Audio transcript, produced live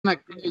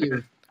not clear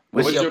you.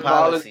 What's What's your your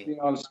policy? policy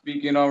on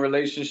speaking on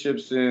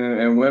relationships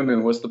and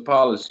women? What's the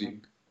policy?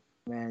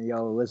 Man,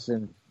 yo,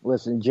 listen,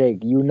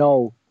 Jake. You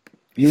know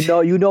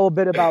a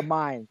bit about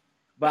mine,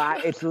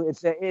 but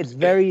it's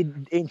very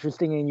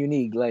interesting and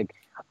unique. Like,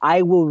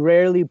 I will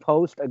rarely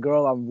post a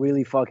girl I'm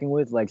really fucking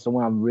with, like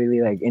someone I'm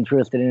really like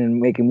interested in and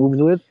making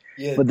moves with.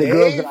 Yeah, But the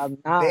girls that I'm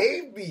not,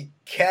 Dave be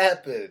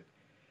capping.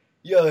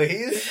 Yo,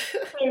 he's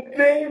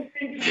I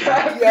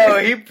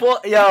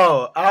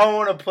don't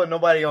want to put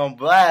nobody on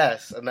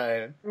blast or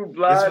nothing.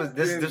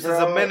 This is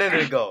a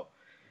minute ago.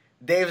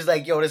 Dave's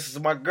like, yo, this is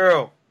my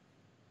girl.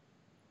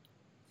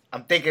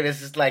 I'm thinking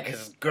this is like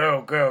his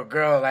girl,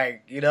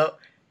 like, you know.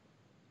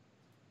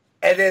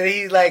 And then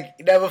he's like,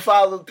 never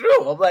followed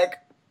through. I'm like,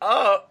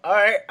 oh, all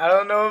right. I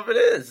don't know if it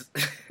is.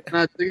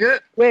 Not too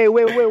good. wait.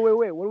 What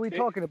are we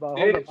talking about?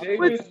 Hold up.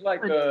 David's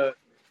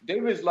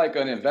like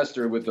an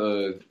investor with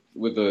a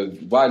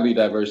widely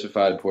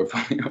diversified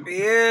portfolio.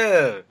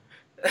 Yeah.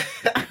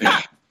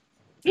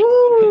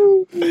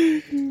 Oh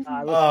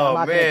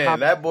man,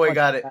 that boy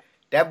got it.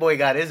 That boy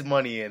got his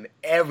money in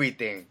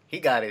everything. He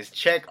got his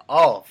check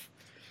off.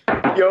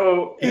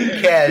 Yo,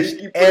 he cashed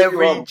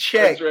every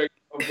check.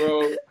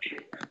 Bro.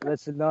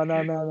 Listen, no.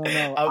 I'm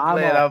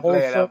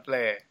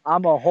playing.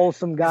 I'm a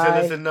wholesome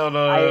guy. Listen,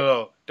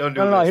 no. Don't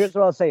do this. No. Here's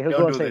what I'll say.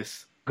 Don't do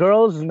this.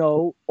 Girls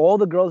know, all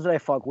the girls that I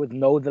fuck with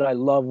know that I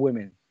love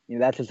women. You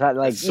know, that's just how,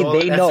 like,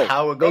 they know. That's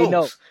how it goes. They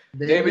know.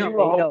 David, you're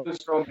a hopeless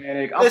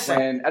romantic. I'm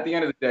saying, at the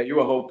end of the day, you're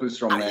a hopeless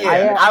romantic.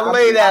 Yeah, I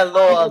lay that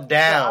law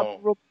down.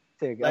 I'm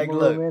romantic. Like, I'm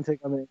look, romantic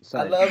on the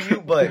inside. I love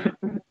you, but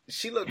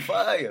she look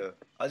fire.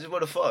 I just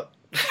want to fuck.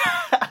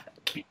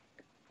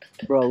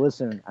 Bro,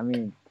 listen. I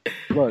mean,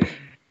 look.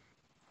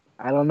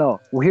 I don't know.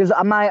 Well,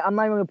 I'm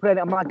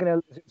not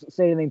gonna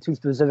say anything too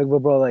specific, but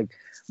bro, like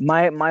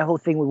my whole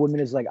thing with women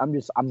is like I'm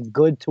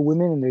good to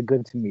women and they're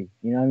good to me.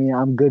 You know what I mean?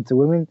 I'm good to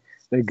women,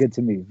 they're good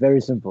to me.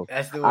 Very simple.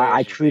 That's the way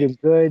I treat them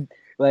good.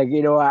 Like,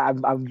 you know,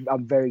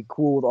 I'm very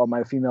cool with all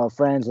my female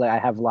friends. Like, I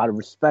have a lot of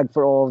respect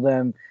for all of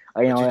them.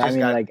 You know, I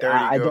mean, like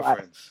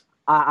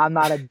I'm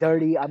not a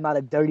dirty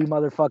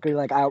motherfucker.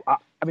 Like I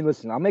mean,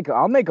 listen, I'll make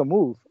a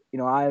move. You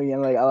know,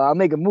 I'll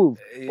make a move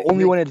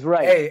only when it's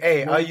right.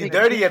 Hey, are you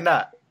dirty or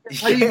not? You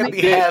can't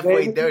be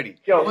halfway dirty.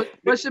 Yo,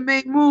 what's your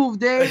main move,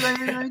 Dave?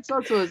 Let me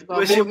talk to us about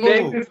what's your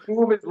move? Dave's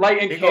move is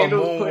lighting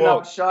candles, putting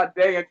out shot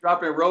day, and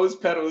dropping rose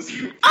petals.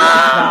 He get the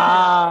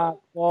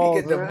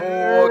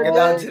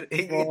moonwalk.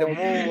 He get the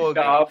moonwalk.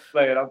 Nah,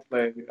 I'm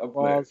playing.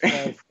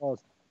 False.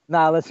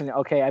 Nah, listen.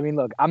 Okay, I mean,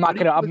 look,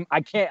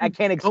 I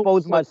can't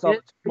expose myself.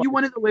 Are you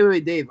one of the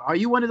wait, Dave? Are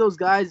you one of those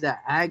guys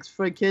that asks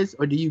for a kiss,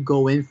 or do you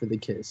go in for the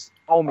kiss?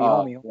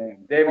 Homie.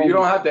 David, you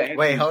don't have to answer.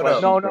 Wait, hold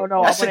up. No.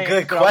 That's a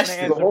good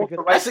question.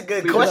 That's a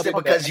good question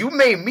because you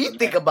made me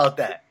think about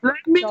that. Let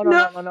me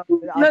know.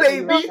 You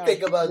made me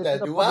think about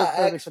that. Do I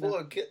ask for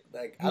a kiss?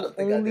 Like, I don't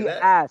think I do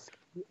that.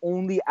 You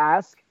only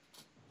ask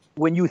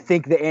when you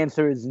think the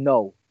answer is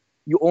no.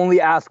 You only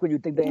ask when you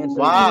think the answer is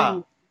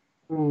no.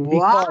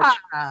 Wow.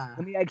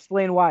 Let me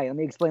explain why. Not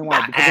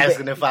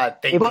asking if I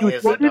think the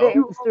answer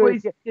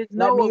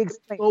no. Let me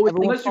explain.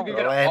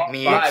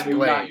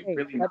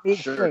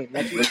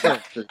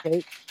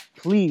 Okay?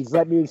 Please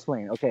let me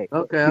explain. Okay.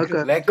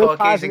 Let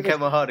Caucasian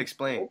Kevin Hart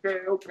explain. Okay.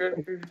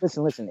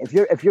 Listen.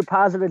 If you're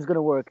positive it's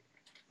gonna work,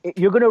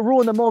 you're gonna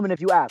ruin the moment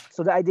if you ask.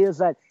 So the idea is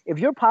that if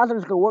you're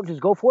positive it's gonna work,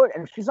 just go for it.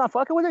 And if she's not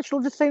fucking with it,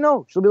 she'll just say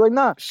no. She'll be like,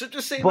 nah. She'll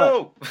just say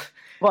no.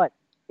 But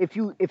if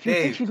you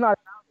think she's not,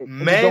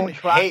 men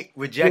hate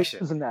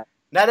rejection.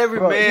 Not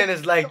every man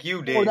is like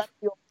you, Dave.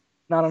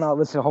 No.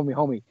 Listen,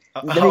 homie.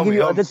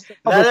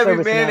 Not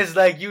every man is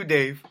like you,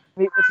 Dave.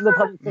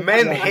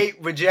 Men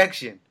hate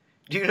rejection.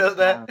 Do you know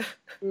that?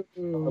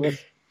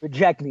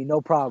 Reject me,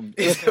 no problem.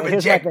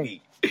 Reject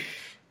me.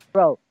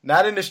 Bro.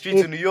 Not in the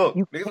streets of New York.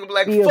 Niggas gonna be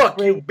like, fuck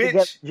you,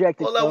 bitch.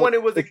 All I wanted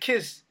was a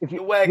kiss. If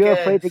you're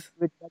afraid to get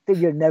rejected,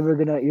 you're never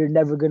gonna, you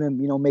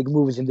know, make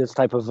moves in this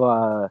type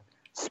of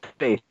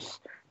space.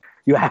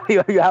 You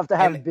have to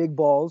have big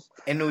balls.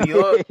 In New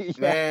York,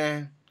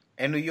 man.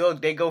 In New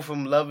York, they go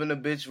from loving a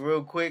bitch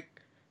real quick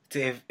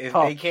to if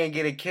they can't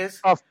get a kiss.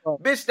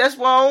 Bitch, that's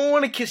why I don't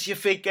want to kiss your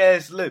fake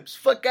ass lips.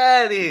 Fuck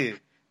out of here.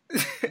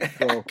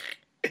 Bro,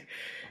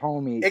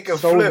 homie, it can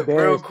flip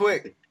real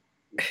quick.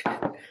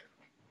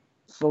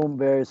 So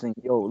embarrassing.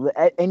 Yo,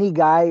 any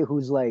guy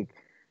who's like,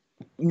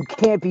 you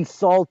can't be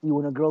salty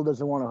when a girl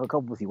doesn't want to hook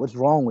up with you. What's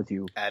wrong with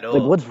you? At all.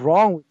 Like, what's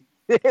wrong with you?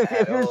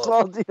 If you're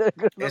salty,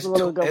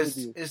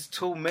 it's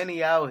too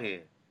many out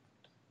here.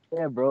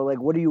 Yeah, bro. Like,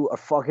 what are you, a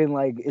fucking,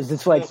 like, is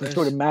this like some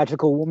sort of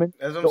magical woman?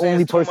 That's what I'm saying. The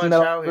only person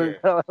that out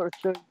here.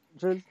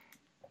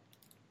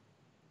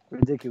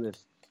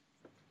 Ridiculous.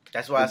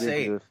 That's why I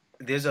say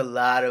there's a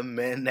lot of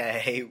men that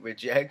hate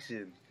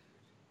rejection.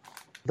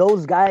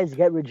 Those guys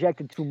get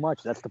rejected too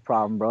much. That's the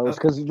problem, bro. It's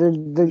because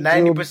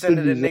 90%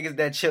 of the niggas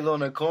that chill on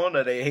the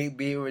corner, they hate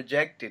being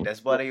rejected.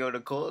 That's why they on the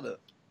corner.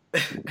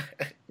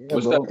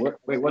 What's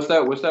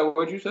that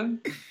word you said?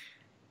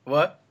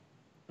 What?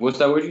 What's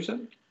that word you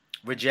said?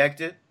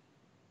 Rejected.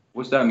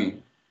 What's that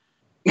mean?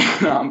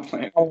 No, I'm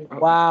playing. Oh,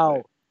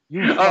 wow.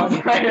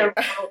 I'm playing,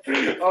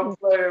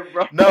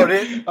 bro. No,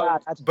 there's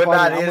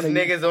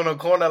niggas on the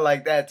corner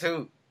like that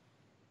too.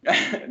 No,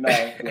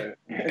 I'm playing.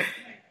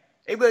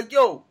 They be like,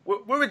 yo,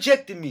 we're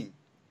rejecting me.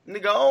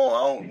 Nigga,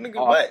 nigga,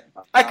 what?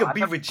 I could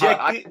be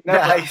rejected.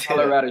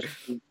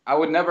 I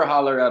would never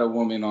holler at a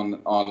woman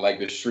on like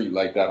the street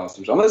like that on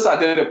some show. Unless I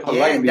did it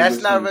politely. Yeah,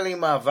 that's not really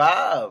my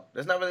vibe.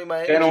 That's not really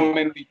my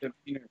energy.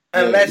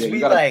 Unless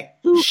we like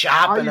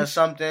shopping or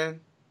something.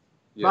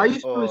 Yeah. I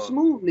used to do it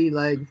smoothly,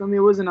 like I mean, it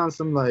wasn't on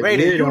some like.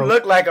 Brady, you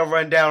look like a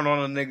run down on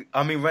a nigga.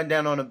 I mean, run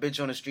down on a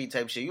bitch on the street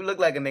type shit. You look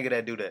like a nigga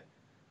that do that.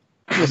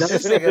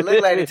 This nigga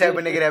look like the type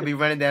of nigga that be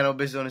running down on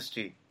bitches on the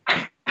street.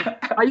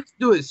 I used to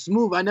do it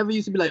smooth. I never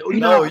used to be like, oh,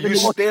 you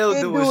still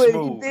do it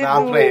smooth. Nah,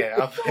 I'm playing.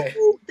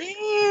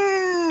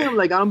 Damn,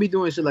 like I don't be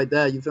doing shit like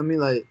that. You feel me?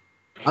 Like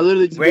I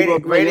literally just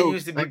Brady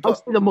used to be. I'll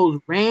say the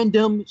most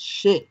random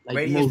shit. Like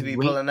Brady used to be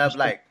pulling up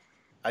like,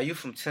 "Are you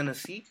from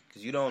Tennessee?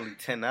 Because you the only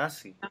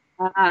Tennessee."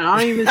 I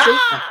don't even say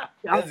that.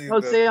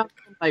 I'll say I'm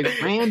like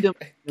random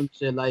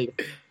shit.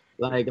 Like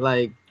I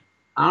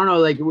don't know.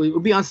 Like we'll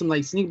be on some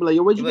like sneaker. But like,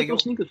 yo, where'd you get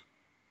those sneakers?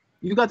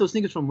 You got those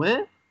sneakers from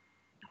where?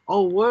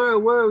 Oh,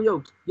 word,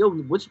 yo,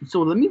 what's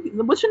your name,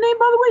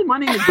 by the way? My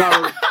name is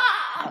Darrell.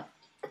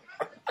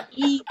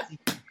 Easy.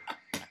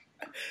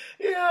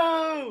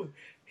 Yo,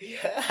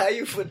 how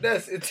you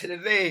finesse into the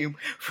name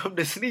from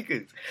the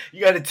sneakers?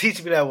 You got to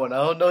teach me that one. I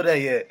don't know that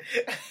yet.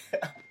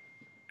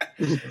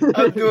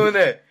 I'm doing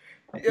that.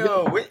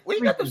 Yo, where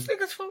you got those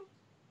sneakers from?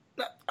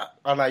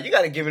 Oh, no, you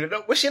got to give it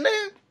up. What's your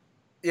name?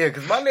 Yeah,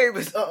 because my name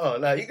is,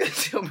 now you got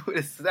to tell me what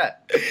it's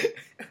that.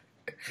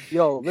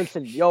 Yo,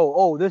 listen,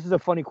 this is a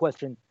funny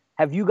question.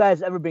 Have you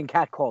guys ever been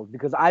catcalled?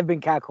 Because I've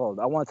been catcalled.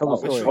 I want to tell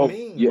the story. What you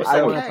mean? Yeah,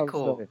 I want to tell the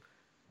story.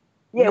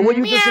 Yeah, when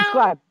you just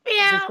subscribe.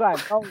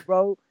 Oh,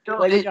 bro.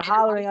 Like you're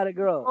hollering at a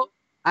girl.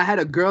 I had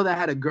a girl that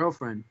had a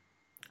girlfriend.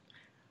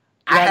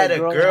 I had a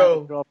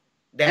girl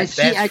that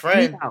best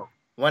friend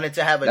wanted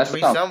to have a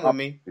threesome with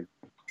me.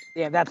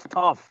 Yeah, that's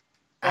tough.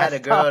 I had a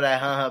girl that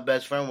her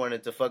best friend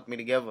wanted to fuck me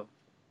together.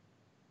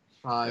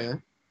 Oh, yeah.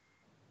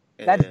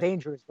 That's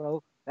dangerous,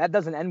 bro. That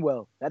doesn't end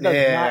well. That does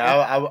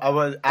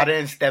not. I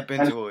didn't step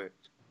into it.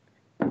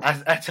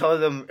 I told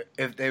them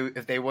if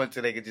they want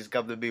to, they could just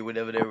come to me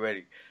whenever they're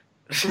ready.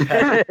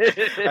 I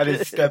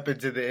didn't step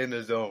into the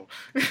inner zone.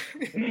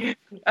 In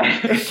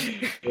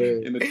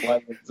the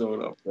twilight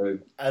zone,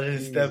 I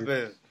didn't step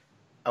in.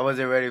 I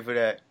wasn't ready for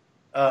that.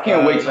 I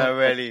can't wait. Not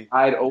ready.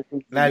 I'd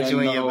open. Not you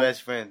and your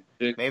best friend.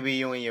 Maybe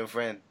you and your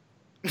friend.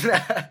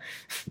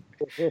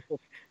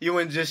 You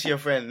and just your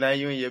friend. Not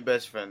you and your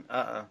best friend.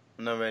 I'm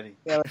not ready.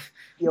 Yeah,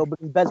 but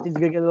the bestie's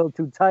gonna get a little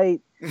too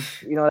tight.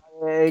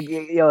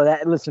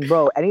 Listen,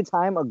 bro.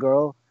 Anytime a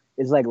girl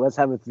is like, let's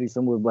have a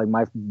threesome with like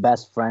my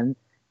best friend,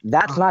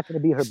 that's not gonna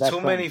be her best friend.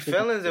 Too many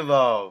feelings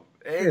involved.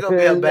 It ain't gonna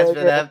be her best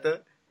friend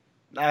after.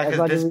 Nah,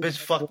 because this bitch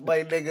fucked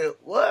my nigga.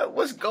 What?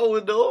 What's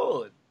going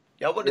on?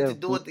 Y'all wanted to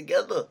do it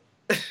together.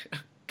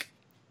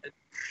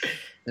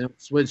 They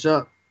switch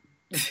up.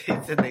 He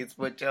said they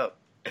switch up.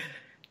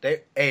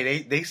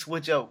 They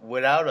switch up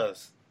without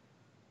us.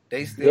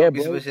 They still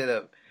be switching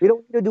up. We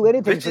don't need to do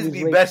anything. Bitches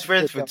be best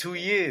friends for 2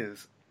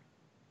 years.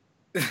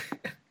 Oh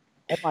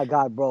my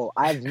god, bro!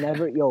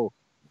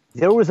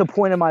 There was a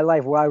point in my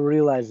life where I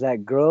realized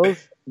that girls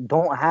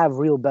don't have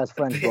real best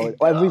friends, bro.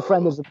 Every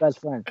friend is a best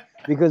friend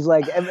because,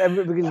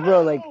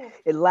 bro, like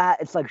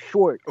it's like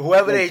short.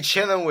 Whoever they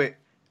chilling with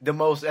the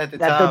most at the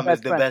time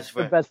is the best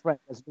friend. That's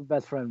the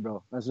best friend,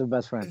 bro. That's the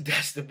best friend.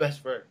 That's the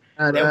best friend.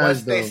 And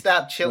once they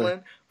stop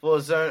chilling for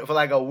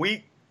like a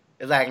week,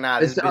 it's like, nah,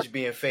 this bitch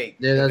being fake.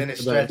 Yeah, then it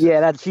stretches.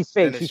 Yeah, she's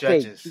fake. She's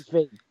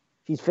fake.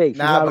 She's fake.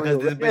 Nah, because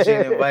this bitch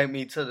didn't invite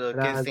me to the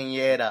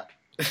quinceañera.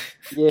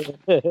 Yeah.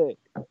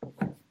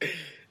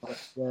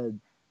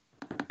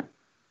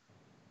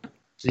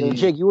 So,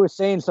 Jake, you were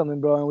saying something,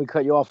 bro, and we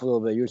cut you off a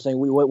little bit. You were saying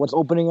what's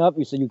opening up?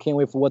 You said you can't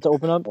wait for what to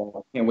open up? I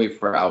can't wait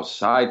for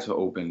outside to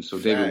open. So,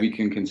 David, we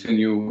can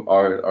continue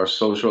our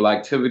social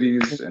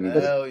activities. And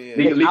hell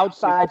yeah.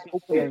 Outside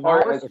open.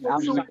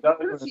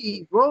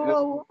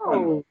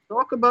 Bro,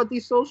 talk about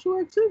these social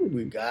activities.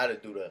 We gotta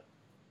do that.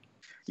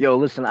 Yo,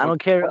 listen, I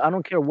don't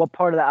care what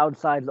part of the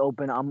outside's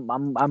open.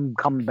 I'm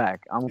coming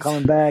back. I'm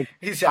coming back.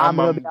 He said I'm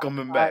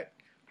coming back.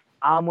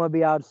 I'm gonna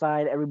be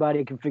outside.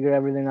 Everybody can figure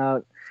everything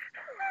out.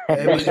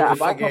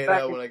 If I come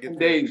back in 2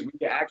 days, we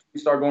can actually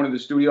start going to the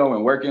studio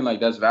and working. Like,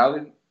 that's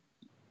valid.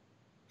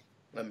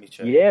 Let me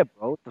check. Yeah,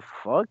 bro. What the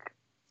fuck?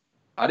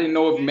 I didn't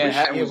know if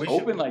Manhattan was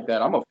open like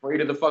that. I'm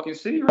afraid of the fucking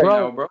city right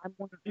now, bro.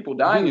 People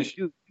dying and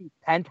shit.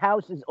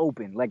 Penthouse is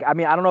open. Like, I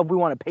mean, I don't know if we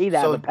want to pay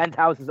that, but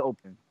Penthouse is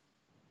open.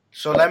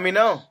 So let me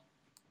know.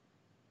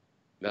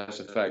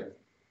 That's a fact.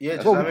 Yeah,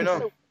 just let me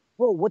know.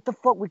 Bro, what the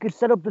fuck? We could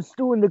set up the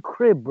stew in the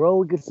crib, bro.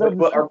 We could set up.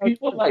 But are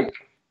people like?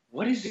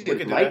 What is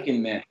it like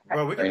in Manhattan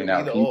bro, we can right now?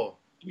 Either or.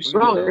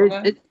 Bro,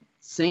 it's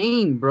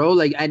insane, bro.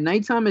 Like at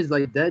nighttime is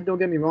like dead. Don't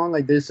get me wrong.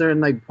 Like there's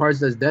certain like parts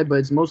that's dead, but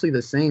it's mostly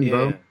the same,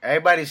 bro.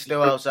 Everybody's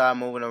still outside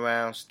moving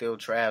around, still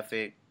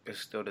traffic. It's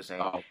still the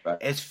same. Oh,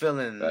 it's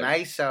feeling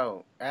nice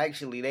out.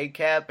 Actually, they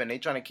capping. They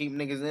trying to keep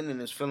niggas in,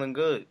 and it's feeling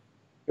good.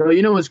 Bro,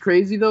 you know what's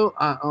crazy though?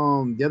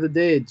 The other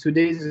day, 2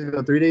 days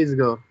ago, 3 days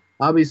ago,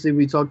 obviously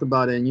we talked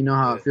about it, and you know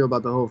how I feel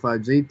about the whole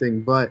 5G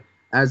thing. But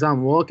as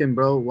I'm walking,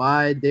 bro,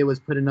 why they was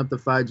putting up the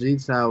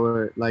 5G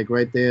tower like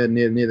right there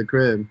near the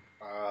crib?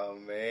 Oh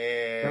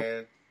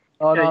man.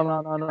 Oh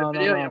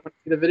no.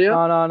 See the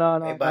video? No.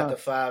 They about to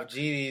 5G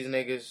these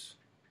niggas.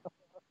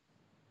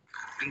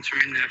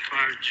 Entering that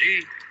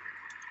 5G.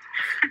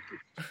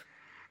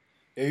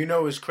 Yeah, you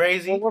know what's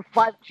crazy? Well,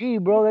 what 5G,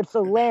 bro? That's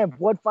a lamp.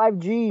 What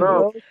 5G,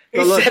 bro?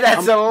 He said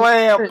that's a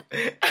lamp.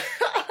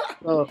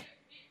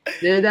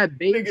 There's that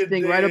beige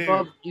thing right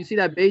above. You see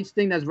that beige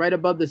thing that's right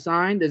above the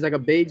sign? There's like a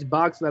beige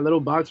box, that little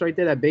box right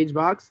there, that beige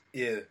box.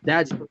 Yeah.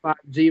 That's the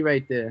 5G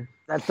right there.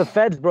 That's the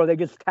feds, bro. They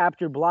just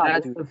tapped your block.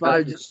 That's the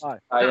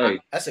 5G.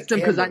 That's a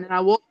Because I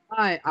walked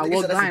by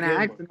and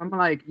I asked him, I'm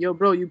like, yo,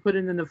 bro, you put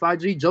it in the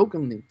 5G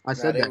jokingly. I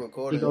said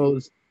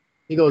that.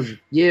 He goes,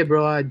 yeah,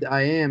 bro,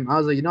 I am. I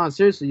was like, no,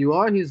 seriously, you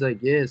are? He's like,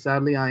 yeah,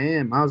 sadly, I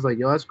am. I was like,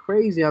 yo, that's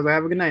crazy. I was like,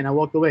 have a good night. And I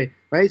walked away,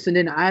 right? So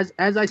then as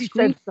I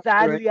said,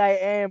 sadly, I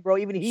am, bro.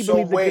 Even he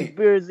believes in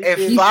conspiracy. If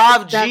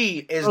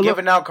 5G is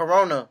giving out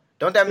corona,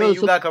 don't that mean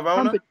you got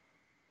corona?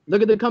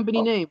 Look at the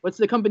company name. What's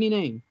the company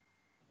name?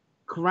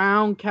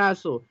 Crown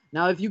Castle.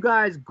 Now, if you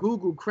guys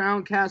Google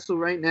Crown Castle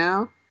right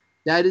now,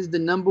 that is the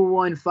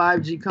 #1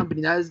 5G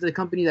company. That is the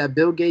company that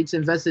Bill Gates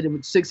invested in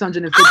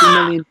 $650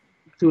 million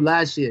to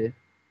last year.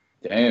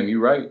 Damn, you're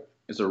right.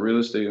 It's a real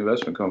estate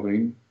investment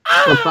company.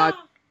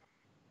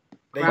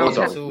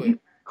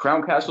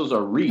 Crown Castles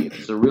are REIT.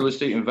 It's a real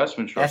estate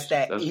investment trust.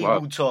 That's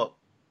evil talk.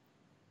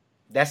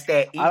 That's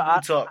that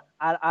evil talk.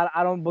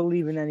 I don't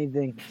believe in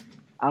anything.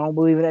 I don't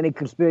believe in any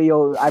conspiracy.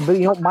 Yo, I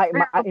believe, you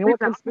know what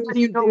conspiracy?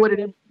 You know what it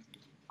is.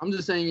 I'm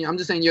just saying,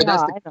 yo,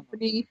 that's the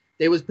company.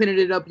 They was pinning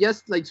it up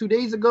 2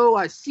 days ago.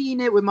 I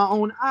seen it with my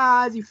own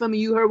eyes. You feel me?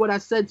 You heard what I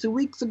said 2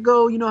 weeks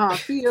ago. You know how I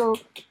feel.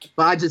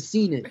 But I just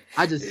seen it.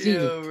 I'm just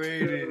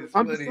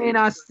saying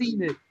I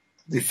seen it.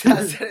 I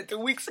said it 2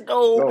 weeks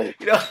ago.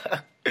 You know.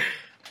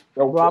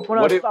 Bro, I'm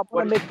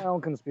gonna make my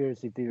own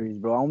conspiracy theories,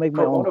 bro. I'll make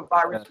my own.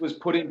 Coronavirus was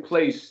put in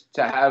place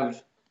to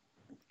have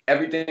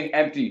everything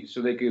empty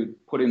so they could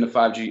put in the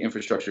 5G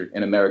infrastructure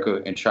in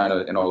America and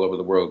China and all over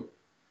the world.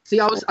 See,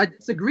 I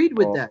disagreed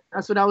with that.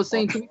 That's what I was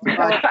saying 2 weeks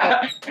ago.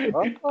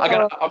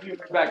 I'll be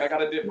right back. I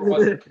got a different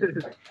one.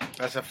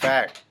 That's a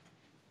fact.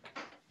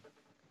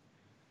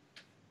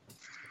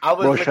 I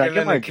was looking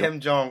into Kim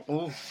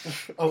Jong-un.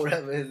 Or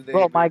whatever his name.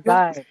 Bro, my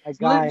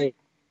guy.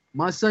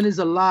 My son is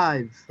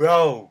alive.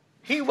 Bro,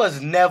 he was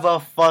never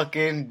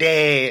fucking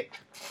dead.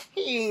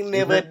 He ain't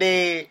never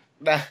dead.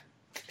 Nah.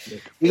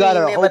 He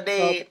ain't never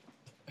dead.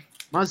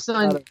 My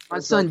son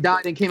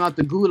died and came out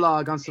the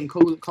gulag on some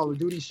Call of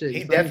Duty shit.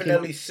 He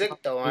definitely sick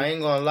though. I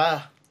ain't gonna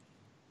lie.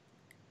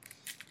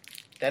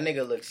 That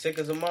nigga looks sick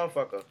as a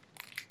motherfucker.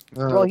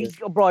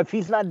 Bro, if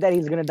he's not dead,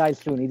 he's gonna die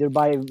soon. Either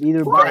by.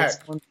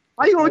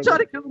 Why you gonna try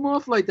to kill him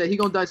off like that? He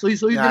gonna die. So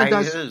he's gonna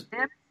die soon.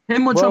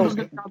 Him or Trump is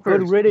gonna die first.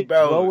 Good riddance,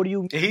 bro. What do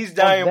you mean? He's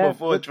dying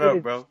before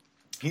Trump, bro.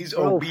 He's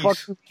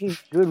obese.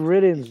 Good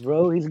riddance,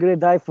 bro. He's gonna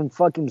die from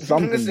fucking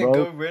something, bro.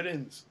 Good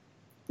riddance.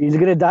 He's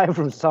gonna die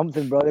from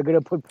something, bro. They're gonna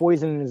put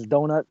poison in his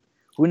donut.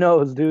 Who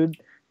knows, dude?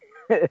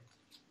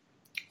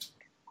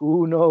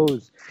 Who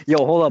knows? Yo,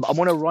 hold up. I'm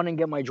gonna run and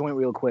get my joint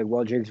real quick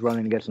while Jake's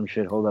running to get some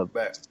shit. Hold up.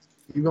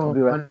 You gonna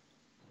run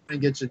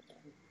and get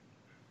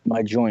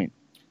my joint.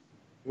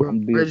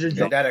 Where's your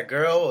joint? Is that a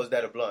girl or is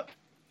that a blunt?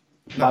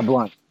 My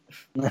blunt.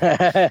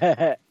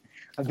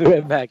 I'll be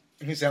right back.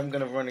 He said, I'm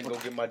gonna run and go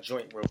get my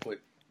joint real quick.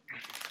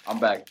 I'm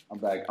back. I'm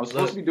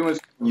supposed to be doing.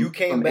 You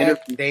came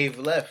back. Dave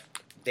left.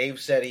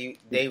 Dave said he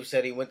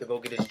went to go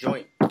get his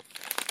joint.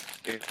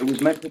 It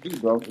was meant to be,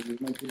 bro. It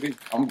was meant to be.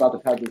 I'm about to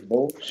pack this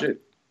bowl.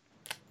 Shit.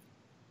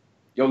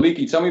 Yo,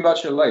 Leaky, tell me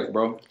about your life,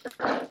 bro.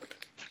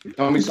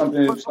 Tell me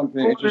something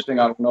interesting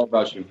I don't know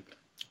about you.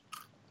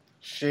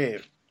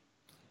 Shit.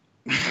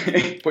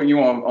 Putting you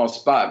on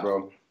spot,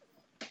 bro.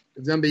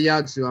 It's gonna be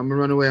Yatsu. I'm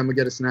gonna run away. I'm gonna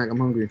get a snack. I'm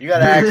hungry. You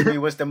gotta ask me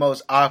what's the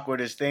most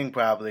awkwardest thing,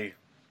 probably.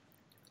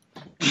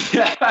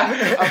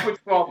 I put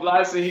you on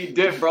blast and he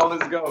did, bro.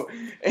 Let's go.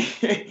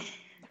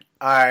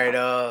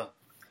 Alright,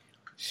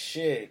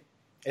 shit.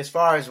 As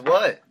far as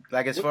what?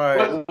 Like, as far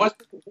as...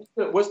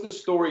 What's the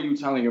story you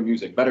telling your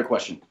music? Better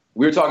question.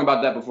 We were talking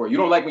about that before. You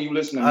don't like when you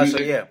listen to music.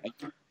 So yeah.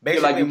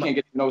 Basically, like you can't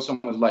get to know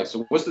someone's life.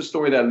 So what's the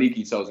story that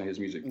Leaky tells in his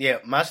music? Yeah,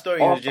 my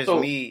story is just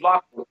me...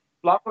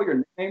 Flocka,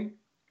 your name?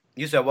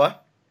 You said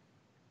what?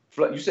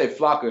 You said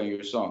Flocka in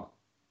your song.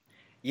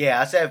 Yeah,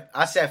 I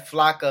said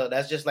Flocka.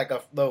 That's just like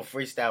a little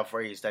freestyle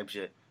phrase type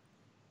shit.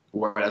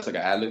 Where that's like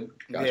an ad-lib?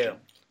 Gotcha. Yeah.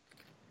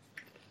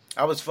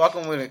 I was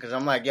fucking with it because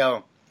I'm like,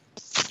 yo.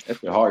 That's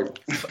hard.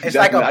 It's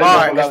like a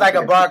bar. It's like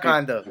a bar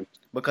kind of.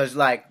 Because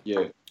like,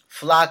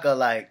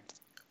 Flocka,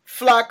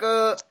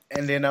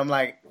 and then I'm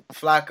like,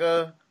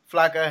 Flocka,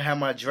 have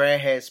my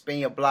dreadhead spin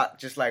your block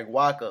just like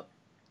Waka.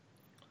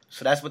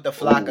 So that's what the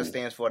Flocka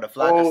stands for. The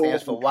Flocka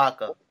stands for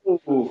Waka.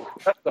 Ooh,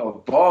 that's a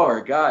bar,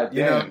 god damn.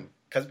 You know?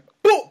 Because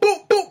boop,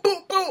 boop, boop.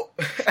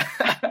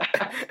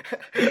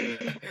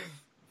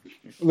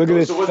 Look at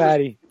this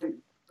fatty.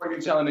 What are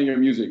you telling in your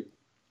music?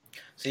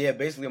 So yeah,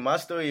 basically my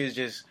story is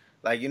just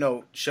like, you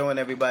know, showing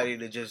everybody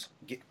to just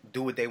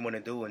do what they want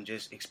to do and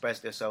just express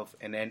themselves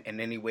in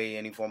any way,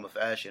 any form of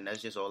fashion.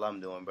 That's just all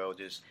I'm doing, bro.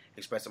 Just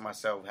expressing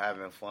myself,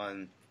 having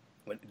fun.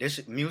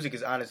 This music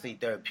is honestly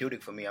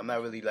therapeutic for me. I'm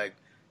not really like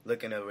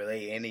looking to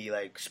relay any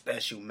like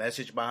special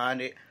message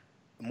behind it.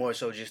 More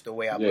so just the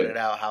way I put it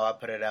out, how I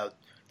put it out,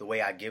 the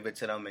way I give it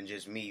to them, and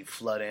just me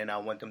flooding. I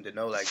want them to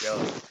know, like, yo.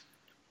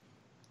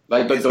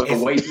 Like the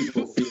way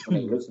people feel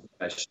when they listen to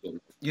that shit.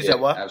 You said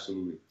what?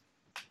 Absolutely.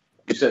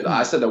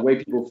 I said the way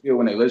people feel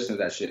when they listen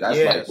to that shit. That's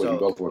like what you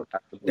go for.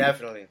 Absolutely.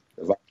 Definitely.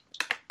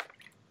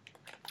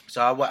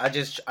 So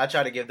I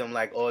try to give them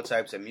like all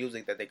types of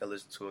music that they can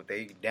listen to. If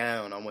they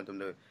down, I want them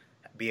to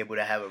be able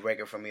to have a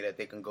record from me that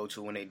they can go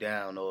to when they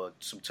down, or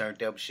some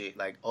turned up shit,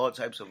 like all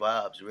types of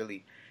vibes,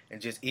 really. And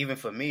just even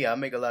for me, I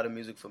make a lot of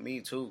music for me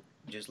too.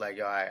 Just like,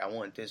 yo, I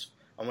want this.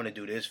 I want to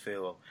do this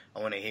feel. I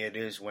want to hear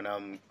this when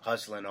I'm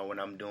hustling or when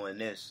I'm doing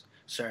this.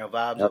 Certain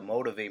vibes will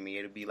motivate me.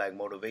 It'll be like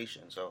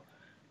motivation. So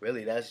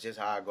really, that's just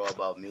how I go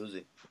about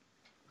music.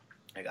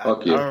 Like I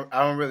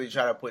don't really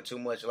try to put too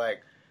much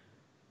like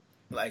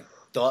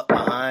thought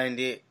behind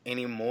it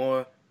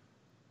anymore.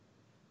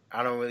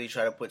 I don't really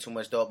try to put too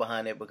much thought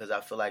behind it because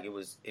I feel like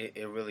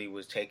it really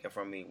was taken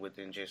from me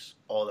within just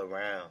all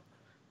around.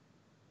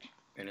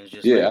 And it's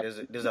just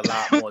like there's a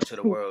lot more to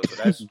the world. So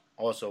that's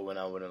also when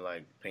I wouldn't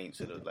like paint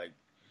to the like.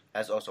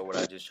 That's also what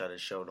I just try to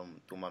show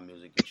them through my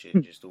music and shit,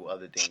 just through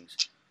other things.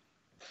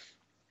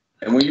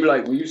 And when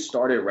you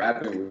started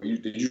rapping,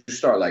 did you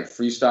start like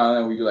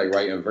freestyling? Were you like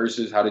writing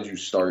verses? How did you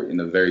start in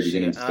the very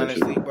beginning?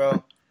 Honestly,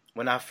 bro,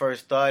 when I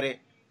first started,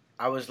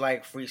 I was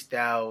like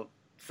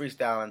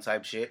freestyling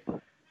type shit.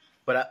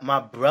 But my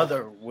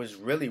brother was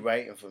really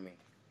writing for me.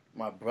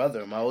 My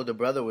older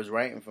brother was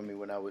writing for me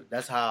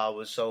that's how I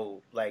was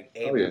so like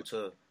able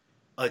to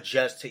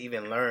adjust to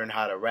even learn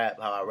how to rap,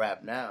 how I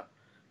rap now.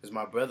 Because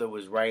my brother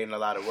was writing a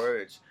lot of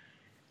words.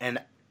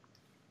 And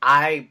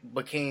I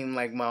became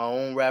like my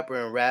own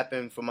rapper and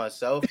rapping for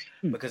myself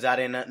because I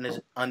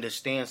didn't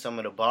understand some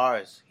of the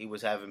bars he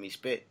was having me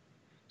spit.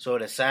 So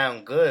it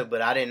sound good,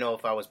 but I didn't know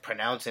if I was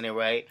pronouncing it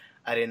right.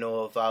 I didn't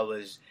know if I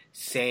was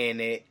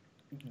saying it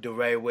the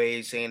right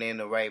way, saying it in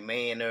the right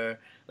manner.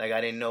 Like I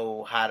didn't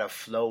know how to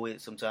flow it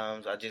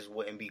sometimes. I just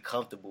wouldn't be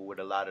comfortable with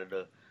a lot of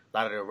the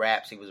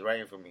raps he was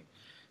writing for me.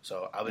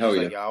 So I was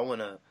like, yo, I want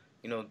to,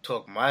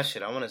 talk my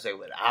shit. I want to say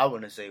what I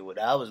want to say, what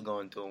I was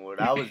going through and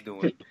what I was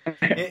doing.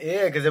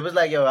 Yeah, because it was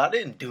like, yo, I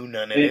didn't do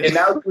none of this. And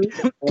now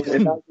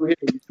we're here.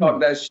 You talk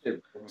that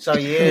shit. So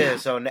yeah,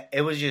 so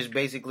it was just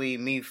basically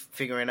me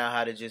figuring out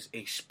how to just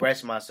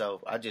express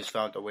myself. I just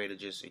found a way to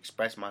just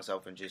express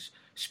myself and just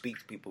speak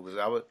to people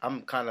because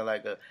I'm kind of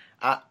like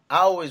I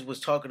always was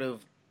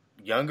talkative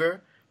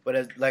younger, but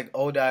as like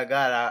older I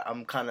got,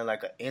 I'm kind of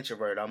like an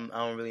introvert. I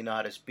don't really know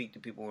how to speak to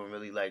people and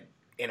really like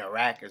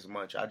interact as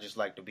much. I just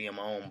like to be in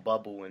my own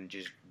bubble and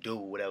just do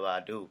whatever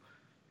I do.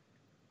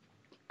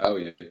 Oh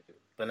yeah.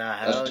 But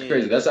now that's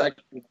crazy.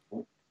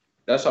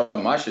 That's how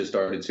my shit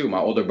started too. My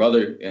older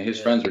brother and his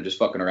friends were just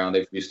fucking around.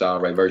 They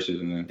freestyle, write verses,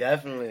 and then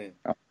definitely.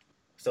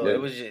 So it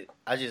was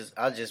just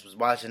I just was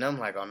watching them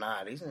like, oh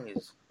nah, these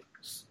niggas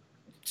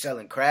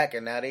selling crack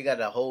and now they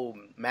got a whole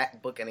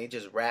MacBook and they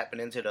just rapping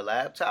into the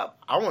laptop.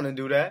 I want to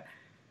do that.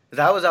 Cause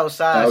I was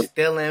outside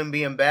stealing,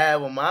 being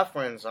bad with my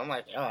friends. So I'm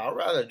like, yo, I'd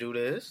rather do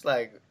this.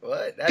 Like,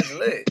 what? That's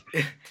lit.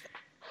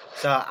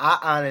 So I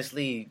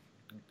honestly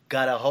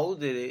got a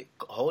hold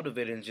of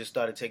it and just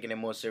started taking it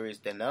more serious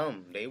than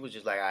them. They was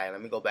just like, all right,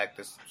 let me go back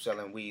to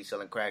selling weed,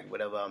 selling crack,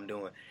 whatever I'm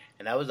doing.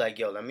 And I was like,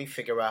 yo, let me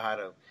figure out how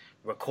to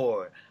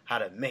record, how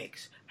to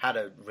mix, how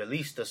to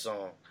release the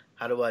song.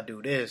 How do I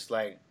do this?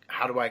 Like,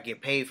 how do I get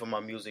paid for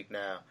my music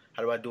now?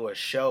 How do I do a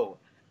show?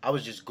 I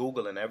was just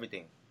Googling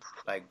everything.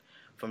 Like,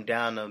 from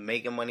down to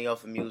making money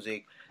off of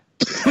music,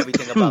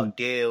 everything about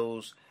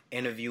deals,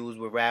 interviews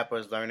with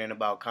rappers, learning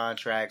about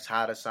contracts,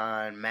 how to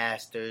sign,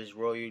 masters,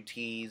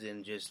 royalties,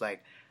 and just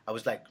like, I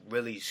was like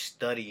really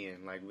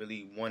studying, like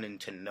really wanting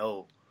to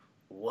know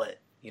what,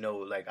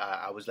 like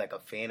I was like a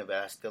fan of it.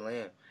 I still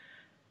am.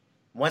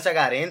 Once I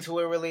got into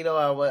it really though,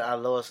 I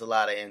lost a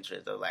lot of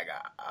interest. I was like,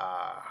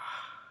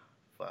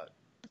 fuck.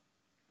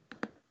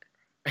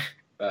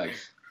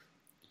 Thanks.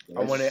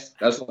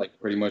 That's like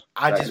pretty much.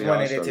 I just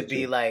wanted it to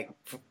be like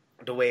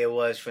the way it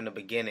was from the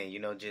beginning,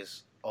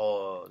 just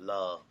all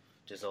love,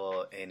 just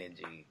all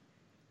energy.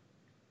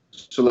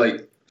 So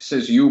like,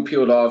 since you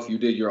peeled off, you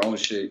did your own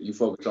shit, you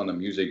focused on the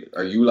music.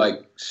 Are you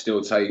like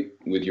still tight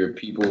with your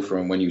people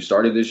from when you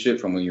started this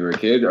shit, from when you were a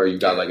kid, or you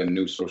got like a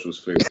new social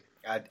sphere?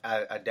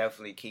 I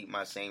definitely keep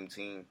my same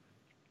team.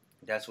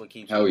 That's what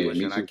keeps me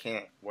pushing. Me I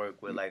can't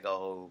work with like a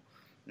whole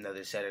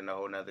another set and a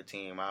whole another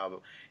team.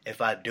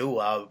 If I do,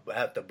 I'll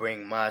have to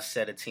bring my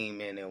set of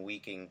team in and we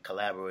can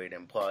collaborate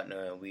and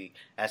partner. And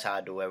that's how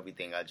I do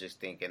everything. I just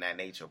think in that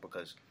nature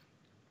because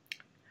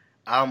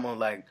I'm a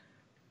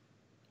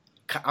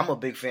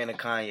big fan of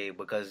Kanye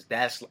because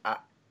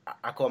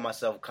I call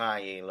myself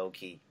Kanye low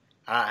key.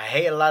 I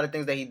hate a lot of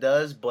things that he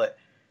does, but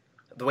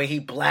the way he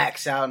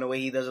blacks out and the way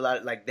he does a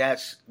lot, like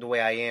that's the way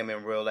I am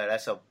in real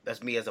life.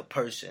 That's me as a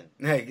person.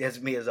 Like that's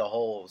me as a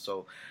whole.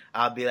 So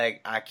I'll be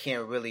like, I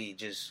can't really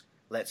just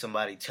let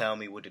somebody tell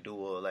me what to do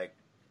or like,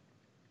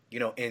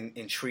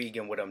 intrigue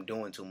in what I'm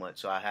doing too much.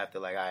 So I have to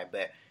like, I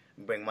bet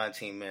bring my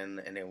team in,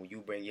 and then you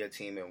bring your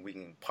team in, we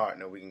can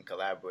partner, we can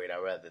collaborate. I'd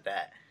rather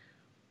that.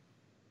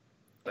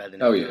 Rather than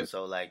feel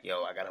so like,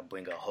 I gotta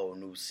bring a whole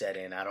new set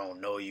in. I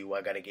don't know you.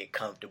 I gotta get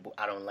comfortable.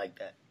 I don't like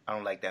that. I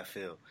don't like that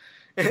feel.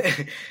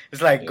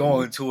 It's like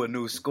going to a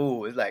new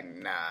school. It's like,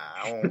 nah,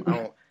 I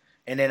don't.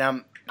 And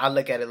then I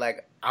look at it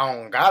like I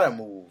don't gotta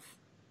move.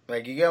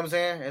 Like, you get what I'm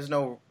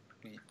saying?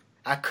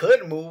 I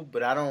could move,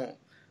 but I don't.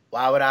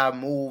 Why would I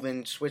move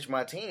and switch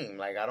my team?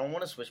 Like, I don't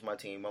want to switch my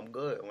team. I'm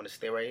good. I want to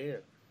stay right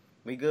here.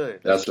 We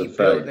good. That's a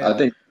fact. I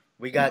think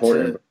we got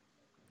to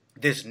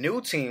this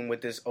new team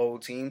with this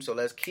old team, so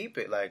let's keep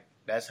it. Like,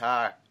 that's how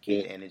I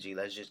keep the energy.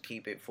 Let's just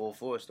keep it full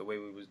force the way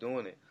we was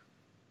doing it.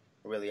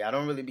 Really, I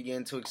don't really be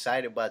getting too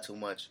excited by too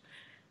much.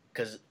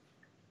 Because,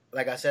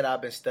 like I said,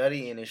 I've been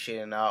studying this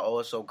shit, and I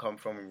also come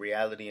from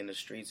reality in the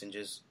streets and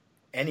just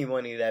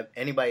anybody that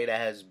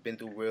has been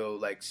through real,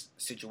 like,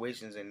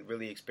 situations and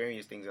really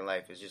experienced things in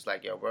life is just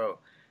like, yo, bro,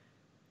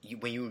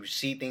 when you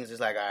see things,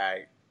 it's like, all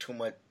right, too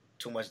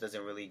much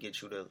doesn't really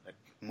get you to, like,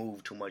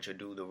 move too much or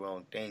do the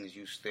wrong things.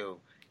 You still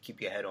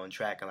keep your head on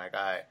track and like,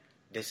 all right,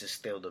 this is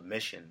still the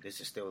mission. This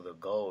is still the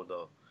goal,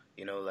 though.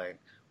 Like,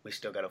 we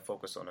still got to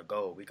focus on the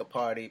goal. We could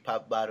party,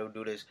 pop a bottle,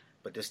 do this,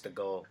 but this the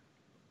goal.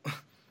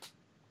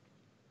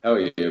 Hell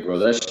yeah, bro.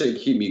 That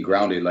shit keep me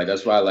grounded. Like,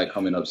 that's why I like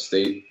coming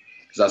upstate.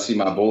 Because I see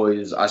my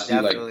boys. I see,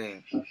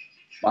 definitely.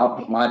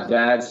 Like, my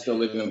dad still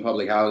living in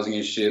public housing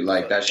and shit.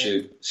 Like, that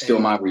shit still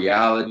my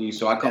reality.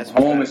 So I come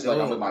home, it's like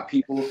I'm with my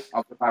people.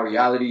 I'm with my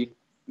reality.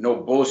 No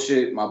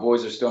bullshit. My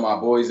boys are still my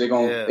boys. They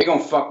gonna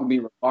fuck with me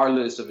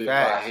regardless of if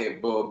I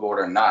hit billboard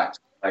or not.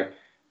 Like,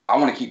 I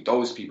want to keep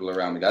those people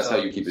around me. That's how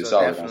you keep it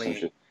solid on some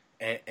shit.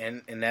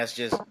 And that's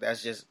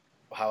just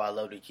how I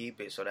love to keep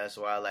it. So that's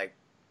why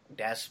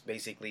that's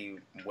basically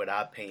what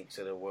I paint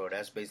to the world.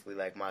 That's basically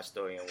like my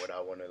story and what I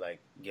want to like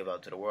give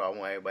out to the world. I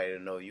want everybody to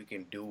know you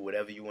can do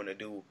whatever you want to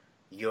do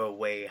your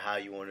way, how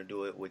you want to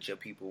do it with your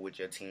people, with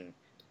your team.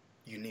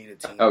 You need a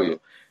team. Oh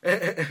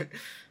yeah.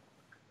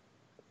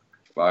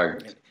 Fire.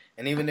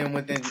 And even then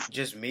within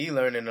just me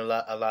learning a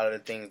lot of the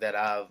things that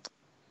I've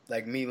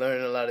me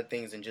learning a lot of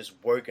things and just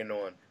working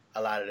on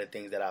a lot of the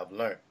things that I've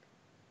learned.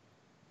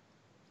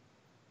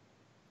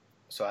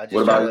 So I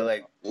just try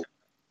to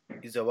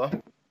you said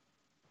what?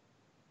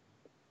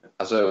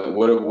 I said,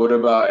 what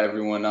about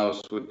everyone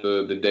else with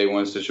the day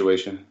one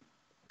situation?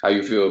 How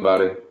you feel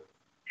about it?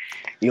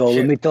 Yo,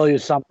 let me tell you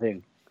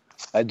something.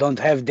 I don't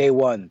have day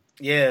one.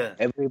 Yeah.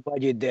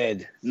 Everybody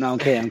dead. No, I'm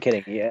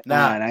kidding. Yeah.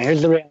 Nah.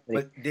 Here's the reality.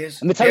 But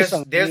let me tell you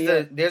something.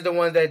 There's the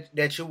ones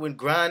that you went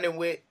grinding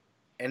with,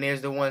 and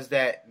there's the ones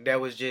that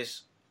was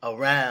just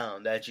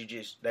around that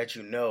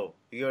you know.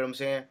 You know what I'm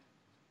saying?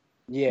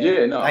 Yeah.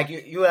 Yeah, no. Like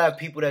you have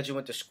people that you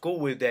went to school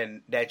with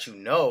that you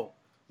know,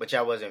 but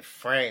y'all wasn't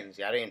friends.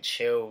 Y'all didn't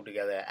chill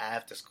together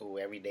after school,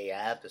 every day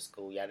after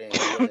school. Y'all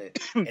wasn't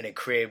in a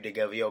crib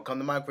together. Yo, come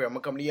to my crib. I'm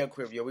going to come to your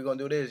crib. Yo, we going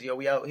to do this. Yo,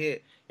 we out here.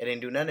 Y'all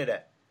didn't do none of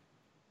that.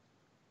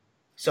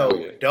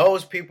 So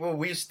those people,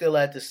 we still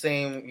at the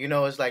same,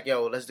 it's like,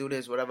 yo, let's do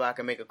this. Whatever I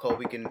can make a call,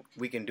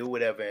 we can do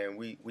whatever. And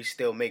we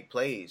still make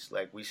plays.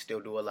 Like, we still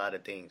do a lot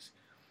of things.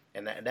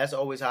 And that's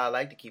always how I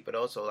like to keep it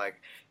also. Like,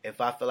 if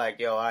I feel like,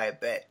 yo, I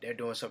bet they're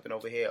doing something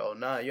over here. Oh,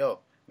 nah, yo.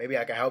 Maybe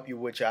I can help you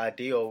with your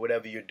idea or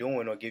whatever you're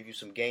doing or give you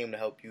some game to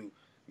help you,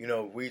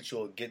 reach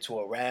or get to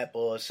a rap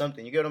or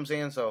something. You get what I'm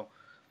saying? So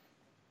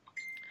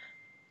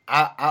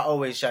I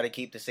always try to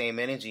keep the same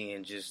energy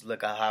and just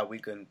look at how we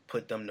can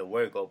put them to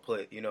work or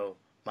put,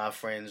 my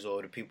friends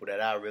or the people that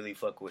I really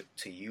fuck with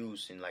to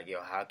use and like, yo,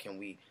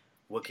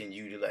 what can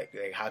you do? Like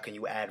how can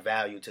you add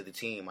value to the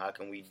team? How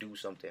can we do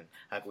something?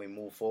 How can we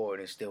move forward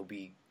and still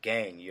be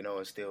gang,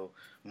 and still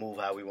move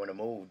how we want to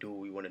move, do what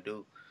we want to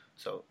do.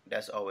 So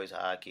that's always how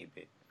I keep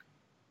it.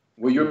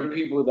 Were your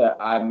people that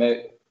I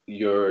met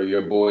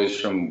your boys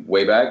from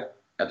way back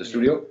at the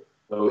studio?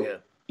 So,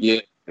 yeah.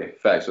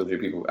 Facts. Those are your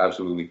people,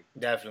 absolutely.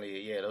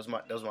 Definitely, yeah. Those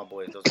my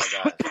boys. Those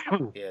my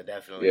guys. Yeah,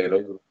 definitely.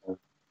 Yeah,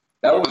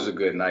 that was a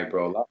good night,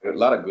 bro. A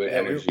lot of good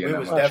energy. We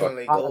was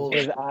definitely cool.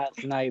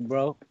 Last night,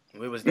 bro.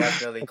 We was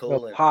definitely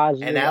cool,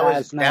 and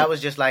that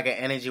was just like an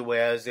energy.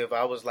 Whereas if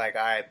I was like,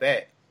 all right,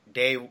 bet.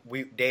 Dave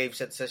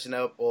set the session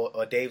up,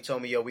 or Dave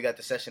told me, yo, we got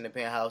the session in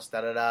Penthouse,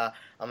 da-da-da.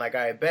 I'm like,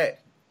 all right,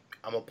 bet.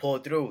 I'm going to pull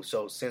through.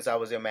 So since I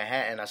was in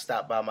Manhattan, I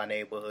stopped by my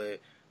neighborhood,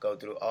 go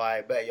through. Oh, all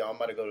right, bet, yo, I'm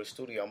about to go to the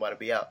studio. I'm about to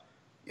be out.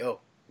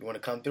 Yo, you want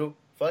to come through?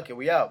 Fuck it,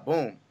 we out.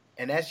 Boom.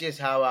 And that's just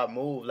how I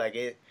move. Like,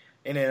 it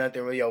ain't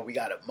nothing real. Yo, we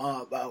got a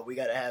mob out. We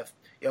got to have,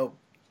 yo,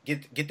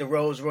 get the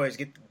Rolls Royce,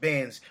 get the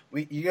Benz.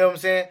 You know what I'm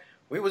saying?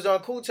 We was on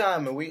cool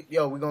time, and we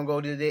going to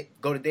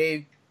go to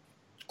Dave,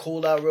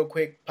 cool out real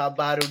quick, pop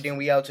bottle, then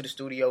we out to the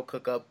studio,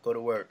 cook up, go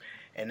to work.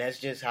 And that's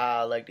just how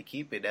I like to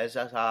keep it. That's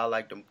just how I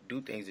like to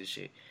do things and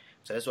shit.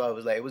 So that's why I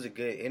was like, it was a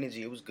good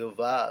energy. It was good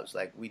vibes.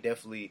 Like we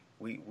definitely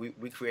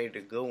we created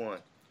a good one.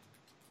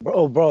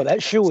 Bro,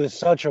 that shit was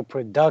such a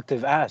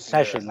productive ass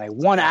session. Like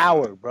 1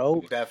 hour,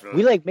 bro.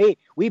 Definitely.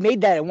 We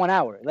made that in 1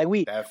 hour. Like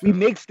we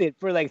mixed it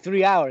for like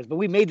 3 hours, but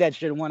we made that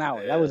shit in 1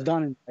 hour. That was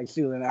done in like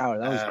still an hour.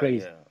 That was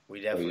crazy. Yeah. We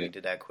definitely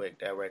did that quick.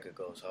 That record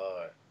goes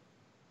hard.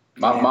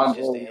 My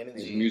goal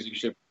is music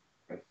shit.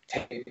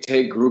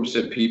 Take groups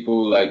of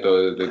people, like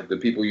the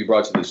people you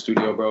brought to the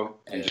studio, bro,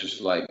 and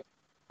just like,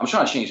 I'm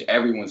trying to change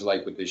everyone's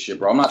life with this shit,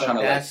 bro. I'm not trying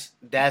to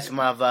That's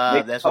my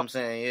vibe. That's what I'm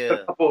saying.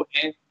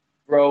 Yeah.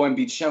 Bro, and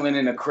be chilling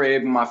in the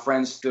crib, and my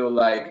friends still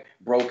like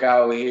broke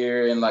out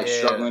here and like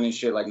struggling and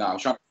shit. Like, nah, I'm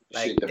trying to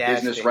like, shit the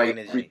business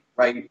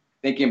right,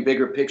 thinking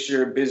bigger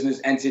picture,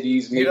 business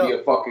entities, maybe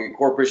a fucking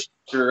corporate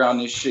structure around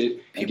this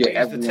shit, and get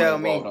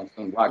everyone involved on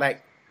some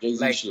like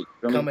Jay-Z shit.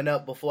 Coming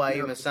up before I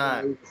even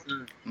signed,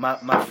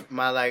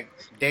 my like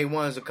day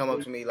ones will come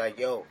up to me like,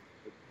 yo,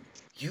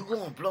 you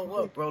gonna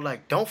blow up, bro.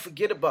 Like, don't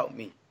forget about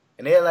me.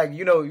 And they're like,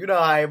 you know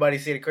how everybody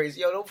say the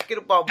crazy, yo, don't forget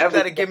about me. You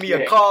gotta give me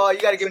a car, you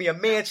gotta give me a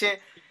mansion.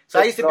 So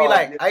I used to be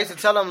like, I used to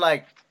tell them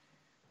like,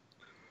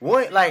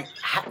 what, like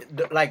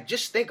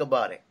just think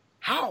about it.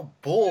 How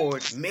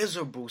bored,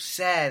 miserable,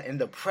 sad, and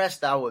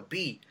depressed I would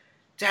be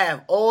to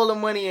have all the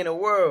money in the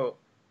world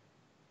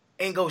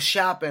and go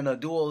shopping or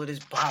do all of this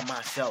by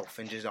myself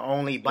and just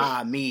only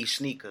buy me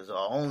sneakers or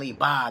only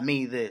buy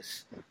me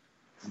this.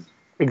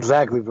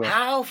 Exactly, bro.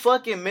 How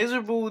fucking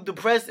miserable,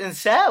 depressed, and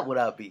sad would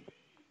I be?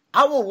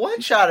 I would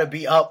want y'all to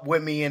be up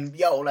with me and,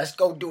 yo, let's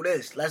go do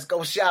this. Let's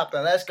go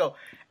shopping. Let's go.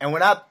 And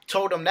when I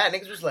told them that,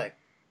 niggas was like,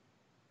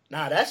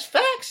 nah, that's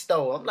facts,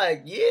 though. I'm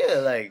like, yeah,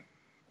 like,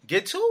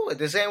 get to it.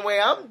 The same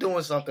way I'm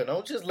doing something.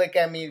 Don't just look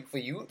at me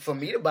for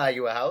me to buy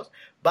you a house.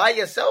 Buy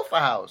yourself a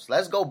house.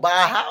 Let's go buy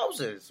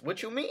houses.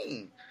 What you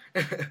mean?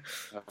 I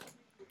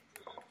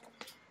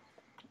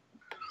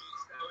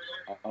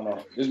don't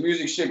know. This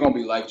music shit gonna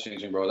be life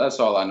changing, bro. That's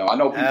all I know. I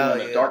know people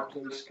in a dark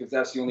place because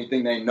that's the only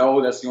thing they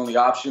know. That's the only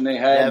option they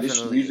have.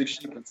 Definitely. This music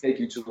shit can take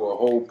you to a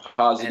whole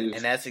positive.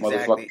 And that's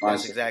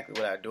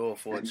exactly what I do it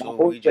for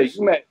too.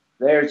 You met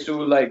there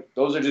too. Like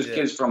those are just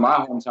kids from my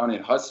hometown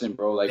in Hudson,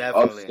 bro. Like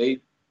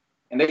upstate,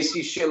 and they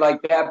see shit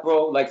like that,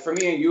 bro. Like for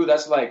me and you,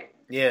 that's like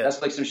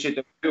that's like some shit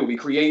that we do. We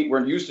create.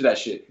 We're used to that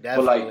shit.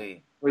 Definitely. But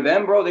like for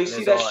them, bro, they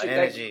see that shit.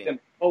 That gives them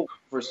hope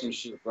for some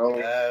shit, bro.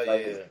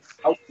 Like,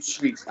 out the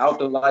streets, out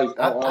the life.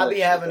 I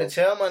be having to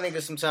tell my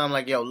niggas sometimes,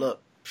 like, yo,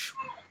 look,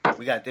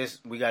 we got this,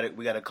 we got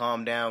to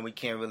calm down. We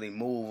can't really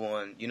move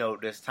on,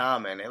 this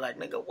time. And they're like,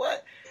 nigga,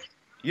 what?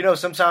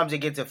 Sometimes it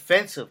gets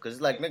offensive because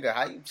it's like, nigga,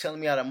 how you telling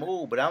me how to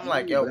move? But I'm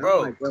like, yo,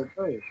 bro,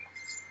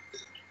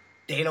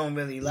 they don't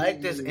really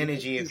like this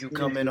energy if you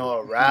come in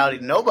all rowdy.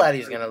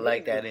 Nobody's going to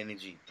like that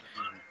energy.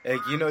 Like,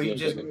 you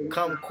just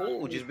come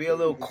cool. Just be a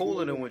little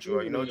cooler than what you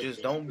are.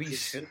 Just don't be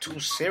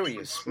too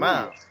serious.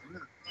 Smile.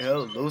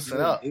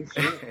 Loosen up.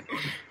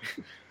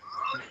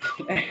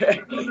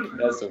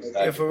 That's so sad.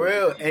 Yeah, for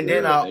real. And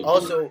then I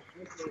also,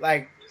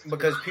 like,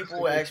 because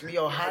people would ask me,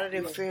 yo, how did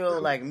it feel,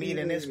 like,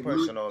 meeting this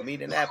person or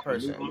meeting that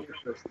person?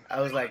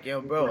 I was like, yo,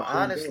 bro,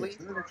 honestly,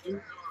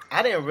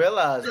 I didn't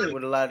realize it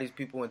with a lot of these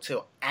people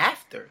until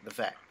after the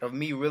fact of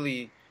me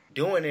really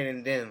doing it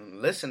and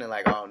then listening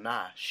like, oh,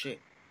 nah,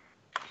 shit.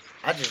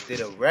 I just did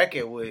a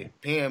record with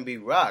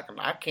PNB Rock.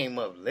 I came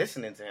up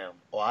listening to him.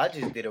 Or I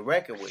just did a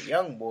record with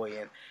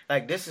Youngboy. And,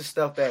 like, this is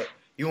stuff that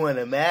you wouldn't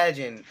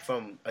imagine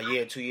from a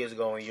year, 2 years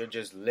ago, and you're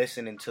just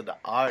listening to the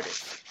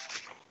artist.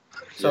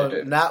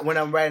 So, not when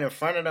I'm right in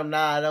front of them,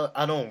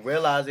 I don't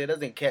realize it.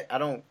 It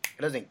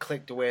doesn't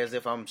click to where as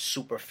if I'm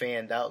super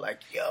fanned out. Like,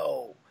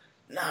 yo,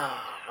 nah,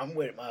 I'm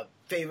with my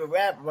favorite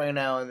rapper right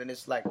now. And then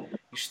it's like,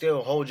 you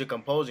still hold your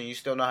composure. You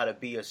still know how to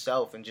be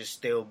yourself and just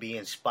still be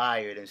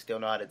inspired and still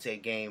know how to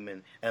take game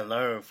and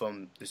learn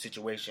from the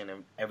situation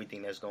and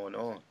everything that's going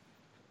on.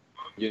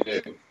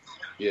 Yeah.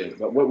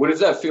 But what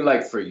does that feel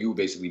like for you,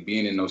 basically,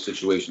 being in those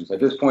situations?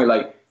 At this point,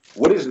 like,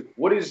 what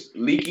is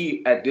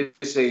Leaky at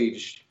this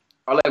age?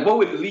 Or, like, what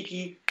would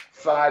Leaky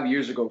 5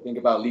 years ago think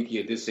about Leaky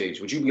at this age?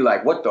 Would you be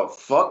like, what the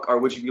fuck? Or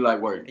would you be like,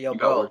 word? Yo,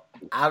 bro,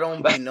 I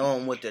don't be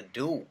knowing what to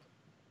do.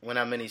 When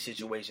I'm in these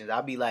situations,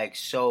 I'll be like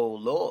so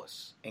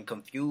lost and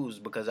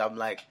confused because I'm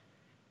like,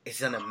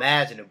 it's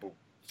unimaginable.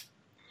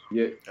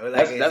 Yeah,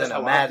 like, it's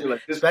unimaginable,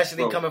 like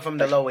especially coming from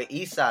the Lower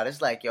East Side.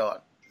 It's like, yo,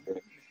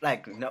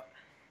 like no,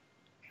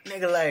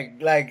 nigga,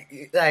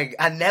 like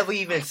I never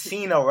even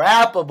seen a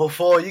rapper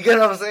before. You get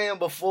what I'm saying?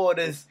 Before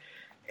this,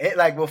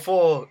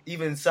 before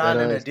even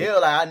signing a deal,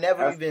 like I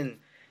never even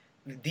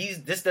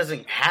this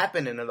doesn't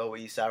happen in the Lower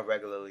East Side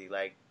regularly,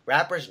 like.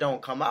 Rappers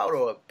don't come out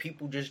or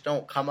people just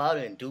don't come out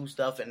and do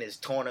stuff in these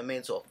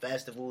tournaments or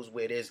festivals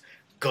where there's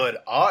good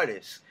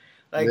artists.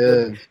 Like,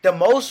 the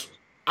most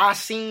I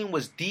seen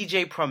was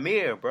DJ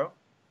Premier, bro.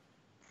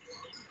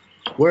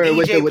 Where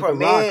with the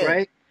Rock,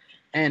 right?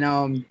 And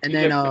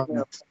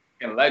then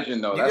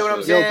legend though. You get what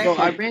I'm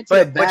saying?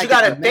 But you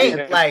gotta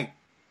think, like,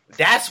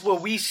 that's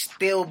what we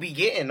still be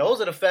getting.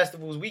 Those are the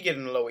festivals we get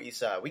in the Lower East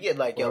Side. We get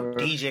like, yo,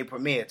 DJ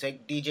Premier.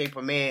 Take DJ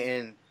Premier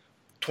and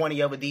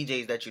 20 other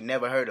DJs that you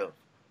never heard of.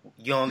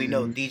 you only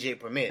know DJ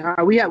Premier.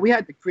 We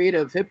had the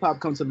creative hip hop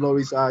come to the Lower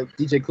East Side,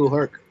 DJ Kool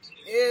Herc.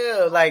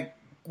 Yeah, like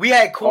we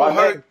had Kool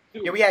Herc.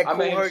 Yeah, we had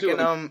Kool Herc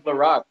and The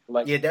Rock,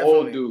 like definitely.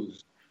 Old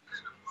dudes.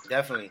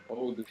 Definitely.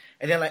 Old dudes.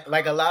 And then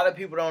like a lot of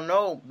people don't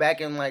know,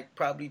 back in like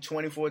probably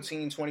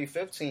 2014,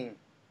 2015,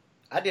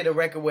 I did a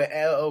record with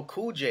LL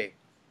Cool J.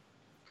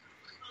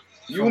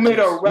 You made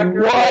a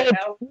record?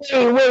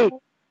 Wait.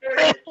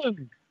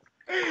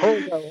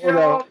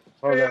 Hold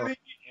on.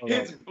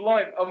 It's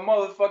blunt, a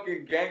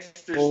motherfucking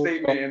gangster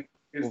statement.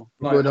 It's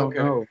blunt. People don't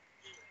know.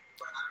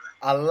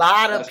 A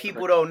lot of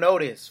people don't know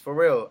this, for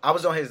real. I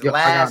was on his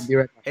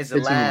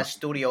last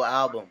studio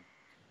album.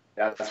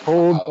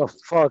 Hold the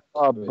fuck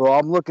up, bro.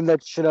 I'm looking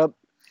that shit up.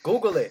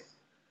 Google it.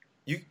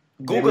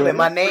 Google it.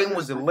 My name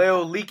was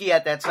Lil Leaky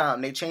at that time.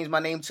 They changed my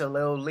name to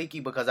Lil Leaky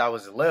because I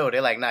was Lil. They're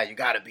like, nah, you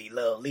gotta be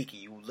Lil Leaky.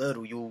 You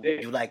little.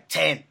 You like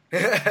 10.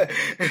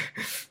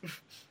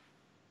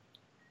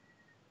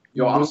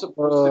 Yo, I'm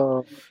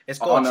supposed to. It's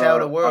called Tell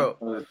the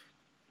World.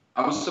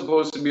 I'm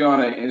supposed to be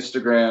on an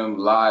Instagram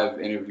live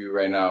interview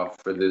right now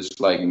for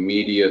this like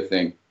media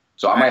thing.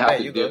 So I might have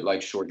to dip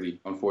like shortly,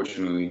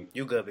 unfortunately.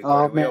 You good?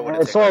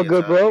 It's all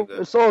good, bro.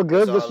 It's all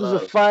good. This was a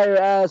fire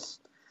ass.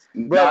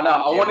 No.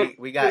 I want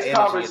to get this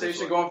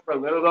conversation going for a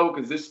little though,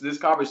 because this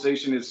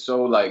conversation is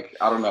so like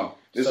I don't know.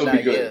 This will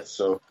be good. Yeah.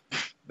 So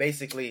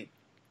basically,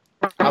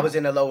 I was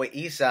in the Lower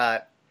East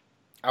Side.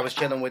 I was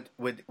chilling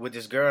with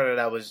this girl that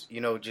I was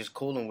just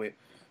cooling with,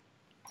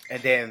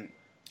 and then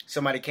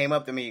somebody came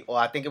up to me, or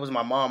I think it was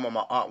my mom or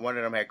my aunt. One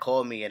of them had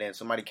called me, and then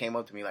somebody came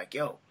up to me like,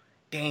 "Yo,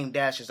 Dame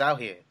Dash is out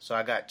here." So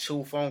I got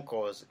 2 phone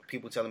calls,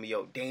 people telling me,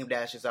 "Yo, Dame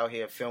Dash is out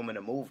here filming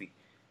a movie."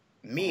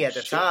 Me at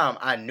the time,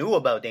 I knew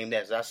about Dame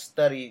Dash. I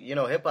studied,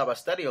 hip hop. I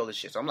studied all this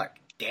shit. So I'm like,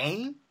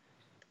 Dame?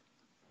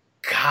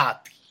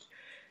 Copy.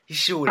 He's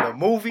shooting a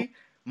movie.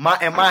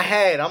 In my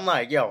head, I'm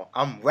like, yo,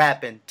 I'm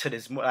rapping to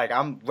this. Like,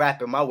 I'm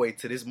rapping my way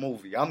to this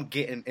movie. I'm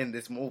getting in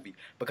this movie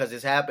because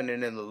it's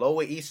happening in the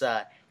Lower East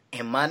Side,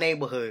 in my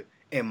neighborhood,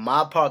 in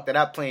my park that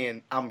I play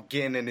in. I'm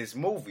getting in this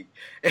movie.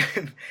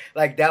 And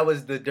like that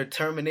was the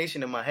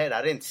determination in my head.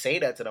 I didn't say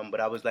that to them,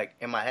 but I was like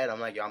in my head, I'm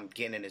like, yo, I'm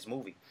getting in this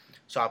movie.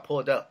 So I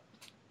pulled up.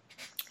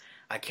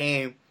 I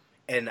came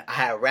and I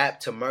had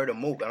rapped to Murder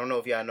Mook. I don't know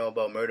if y'all know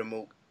about Murder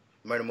Mook.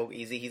 Murder Mook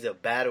Easy. He's a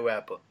battle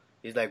rapper.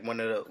 He's like one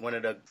of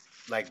the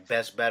like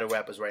best battle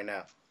rappers right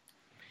now.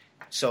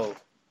 So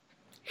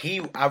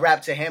I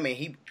rapped to him and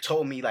he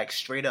told me like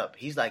straight up.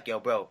 He's like, yo,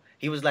 bro.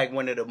 He was like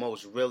one of the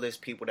most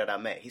realest people that I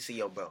met. He said,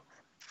 yo, bro,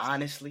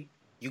 honestly,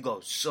 you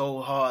go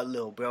so hard,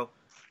 little bro,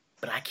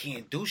 but I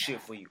can't do shit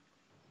for you.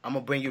 I'm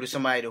gonna bring you to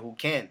somebody who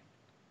can.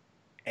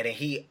 And then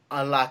he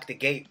unlocked the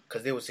gate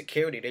because there was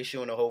security. They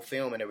shooting the whole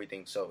film and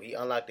everything. So he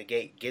unlocked the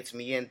gate, gets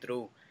me in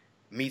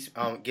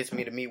gets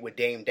me to meet with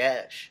Dame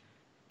Dash.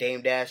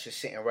 Dame Dash is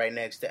sitting right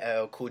next to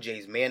LL Cool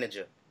J's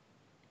manager.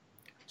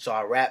 So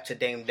I rapped to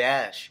Dame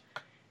Dash.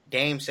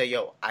 Dame said,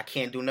 yo, I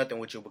can't do nothing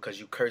with you because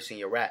you cursing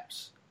your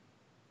raps.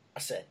 I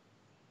said,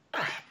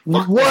 fuck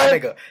this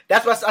nigga.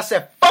 That's why I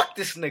said, fuck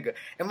this nigga.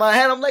 In my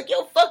head, I'm like,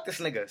 yo, fuck this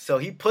nigga. So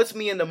he puts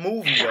me in the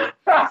movie, yo.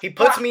 He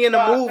puts me in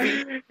the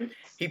movie.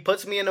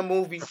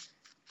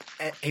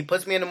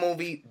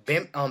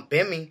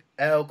 Bimmy,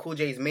 LL Cool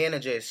J's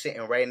manager, is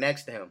sitting right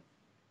next to him.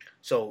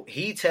 So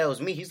he tells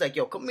me, he's like,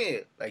 yo, come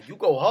here. Like, you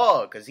go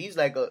hard. Because he's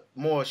like a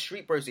more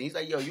street person. He's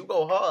like, yo, you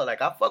go hard.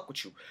 Like, I fuck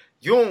with you.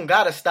 You don't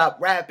got to stop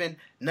rapping.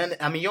 You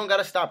don't got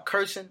to stop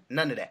cursing.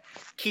 None of that.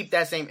 Keep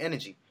that same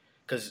energy.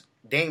 Because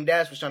Dame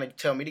Dash was trying to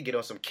tell me to get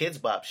on some Kids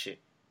Bop shit.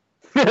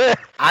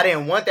 I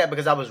didn't want that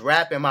because I was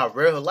rapping my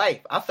real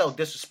life. I felt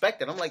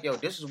disrespected. I'm like, yo,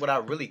 this is what I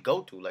really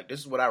go through. Like, this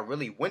is what I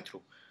really went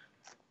through.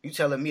 You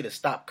telling me to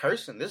stop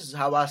cursing? This is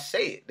how I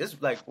say it. This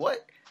is like,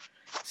 what?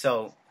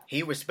 So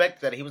he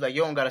respected that. He was like,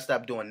 you don't got to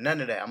stop doing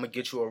none of that. I'm going to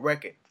get you a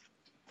record.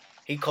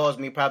 He calls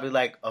me probably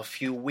like a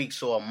few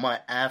weeks or a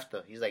month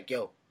after. He's like,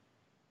 yo,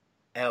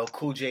 LL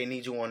Cool J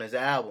needs you on his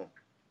album.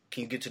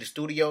 Can you get to the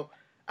studio?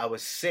 I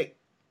was sick.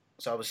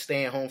 So I was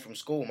staying home from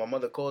school. My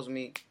mother calls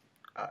me.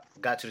 I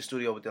got to the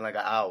studio within like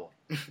an hour.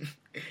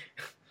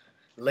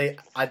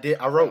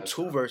 I wrote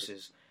 2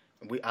 verses.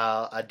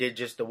 I did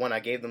just the one. I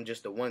gave them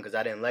just the one because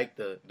I didn't like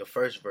the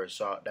first verse.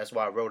 So that's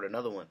why I wrote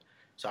another one.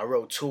 So I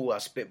wrote 2. I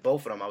spit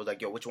both of them. I was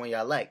like, yo, which one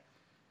y'all like?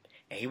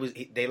 And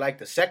they liked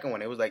the second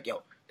one. It was like,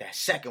 yo, that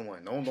second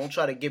one. Don't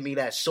try to give me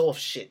that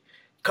soft shit.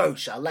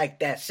 Coach, I like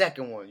that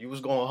second one. You was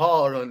going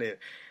hard on it.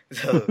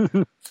 So,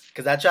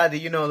 because I tried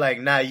to,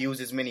 not use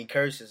as many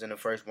curses in the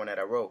first one that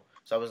I wrote.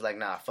 So I was like,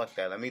 nah, fuck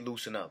that. Let me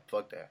loosen up.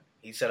 Fuck that.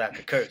 He said I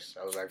could curse.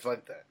 I was like,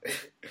 fuck that.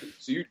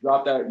 So you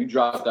dropped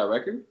that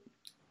record?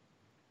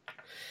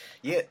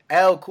 Yeah,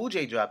 LL Cool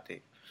J dropped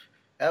it.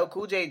 LL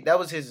Cool J, that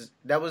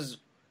was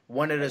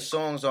one of the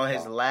songs on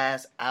his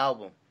last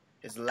album.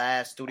 His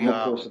last studio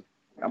album.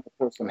 I'm gonna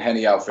put some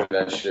Henny out for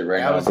that shit right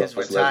now. That was his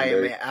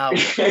retirement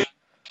album.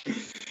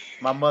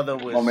 My mother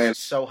was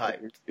so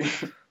hyped.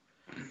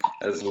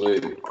 That's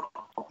lit.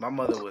 My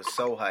mother was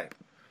so hyped.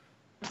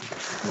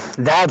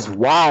 That's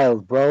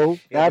wild, bro.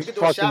 Yeah, that's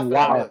fucking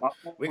wild.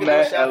 We can do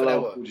a shot for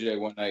that one. Cool J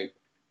one night.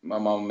 My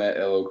mom met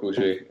LL Cool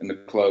J in the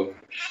club.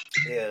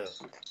 Yeah.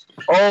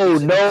 Oh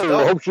no!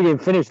 I hope she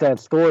didn't finish that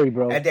story,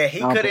 bro. And then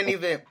he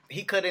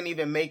couldn't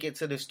even make it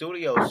to the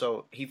studio,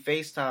 so he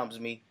FaceTimes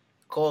me,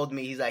 called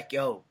me. He's like,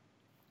 "Yo,"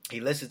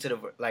 he listened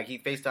to he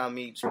FaceTimed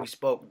me. We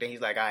spoke. Then he's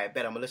like, "I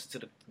bet I'm gonna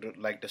listen to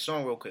the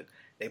song real quick."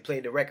 They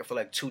played the record for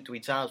like 2-3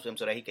 times for him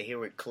so that he could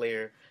hear it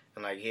clear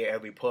and like hear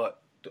every part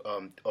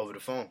over the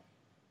phone.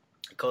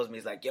 He calls me.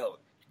 He's like, "Yo,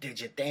 did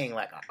your thing.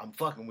 Like, I'm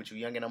fucking with you,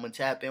 young, and I'm gonna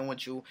tap in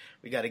with you.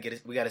 We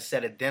gotta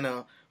set a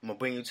dinner. I'm gonna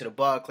bring you to the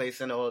Barclays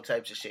Center, all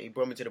types of shit." He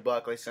brought me to the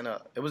Barclays Center.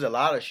 It was a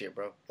lot of shit,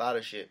 bro. A lot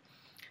of shit.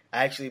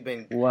 I actually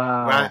been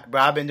wow,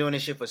 bro. I've been doing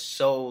this shit for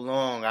so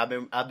long. I've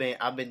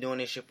been doing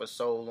this shit for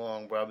so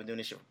long, bro. I've been doing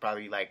this shit for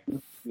probably like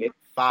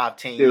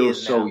 5-10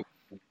 years now.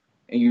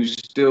 And you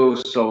still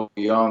so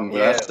young, bro.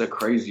 Yeah. That's the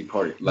crazy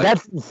part. Like,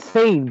 that's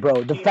insane,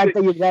 bro. The fact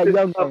that you're that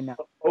young right now.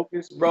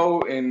 Focus, bro,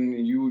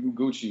 and you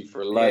Gucci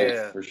for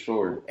life, for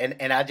sure.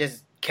 And I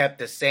just kept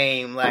the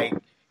same, like,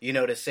 you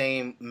know, the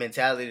same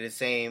mentality, the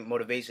same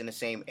motivation, the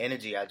same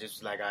energy. I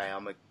just like,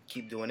 I'm gonna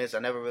keep doing this. I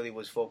never really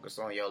was focused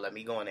on, let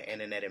me go on the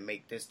internet and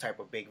make this type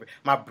of big.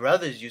 My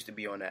brothers used to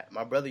be on that.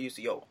 My brother used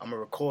to, I'm gonna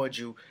record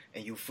you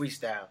and you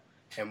freestyle.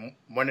 And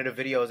one of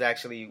the videos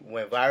actually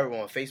went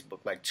viral on Facebook.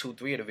 Like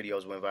 2-3 of the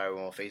videos went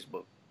viral on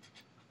Facebook.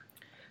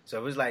 So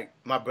it was like,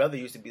 my brother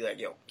used to be like,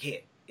 "Yo,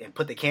 hit," and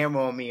put the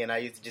camera on me, and I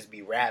used to just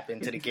be rapping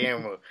to the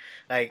camera.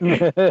 Like,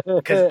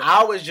 because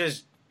I was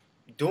just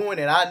doing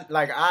it.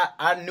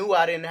 I knew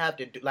I didn't have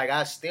to do, like,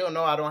 I still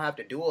know I don't have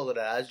to do all of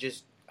that. It's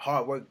just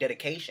hard work,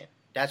 dedication.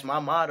 That's my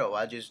motto.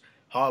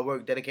 Hard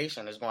work,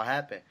 dedication. It's going to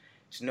happen.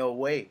 There's no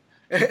way.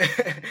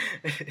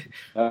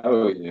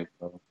 Oh, yeah,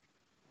 bro.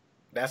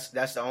 That's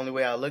the only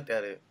way I looked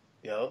at it.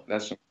 Yo.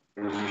 That's some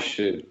crazy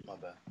shit. My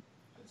bad.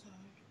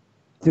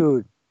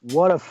 Dude,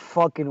 what a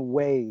fucking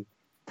way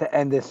to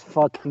end this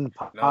fucking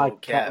podcast, no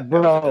cap.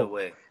 bro. That was a good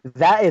way.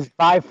 That is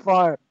by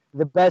far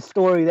the best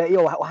story that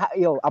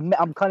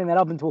I'm cutting that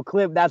up into a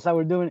clip. That's how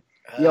we're doing it.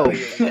 Yeah,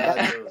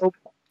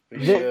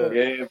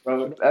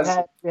 bro.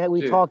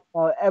 We talked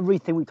about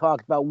everything. We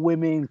talked about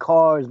women,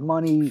 cars,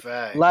 money,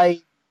 Facts.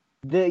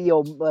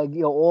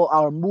 all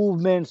our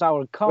movements,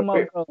 our come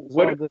up.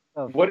 What have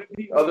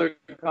the other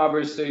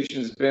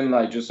conversations been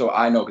like? Just so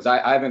I know, because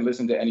I haven't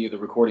listened to any of the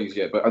recordings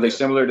yet. But are they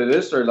similar to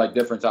this, or like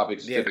different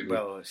topics? Yeah, typically?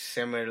 Bro,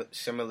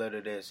 similar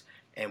to this,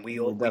 and we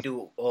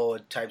do all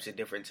types of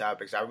different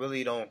topics. I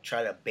really don't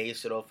try to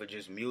base it off of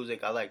just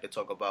music. I like to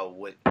talk about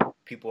what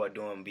people are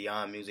doing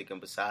beyond music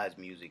and besides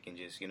music, and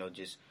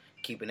just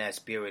keeping that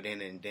spirit in,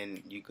 and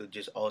then you could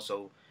just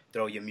also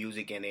throw your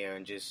music in there,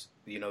 and just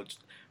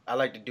I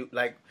like to do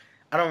like.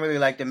 I don't really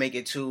like to make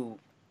it too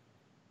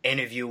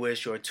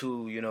interview-ish or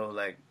too,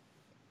 like.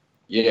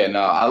 Yeah,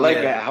 no, I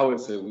like that how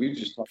it's we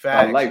just talk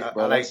about life,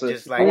 bro. I like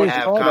just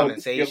have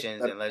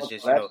conversations and let's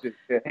just,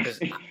 because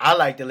I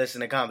like to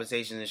listen to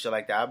conversations and shit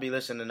like that. I'll be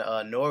listening to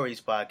Nori's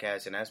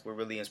podcast, and that's what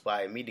really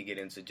inspired me to get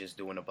into just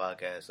doing a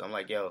podcast. So I'm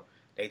like, yo,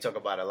 they talk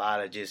about a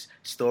lot of just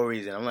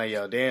stories, and I'm like,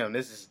 yo, damn,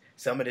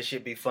 some of this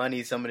shit be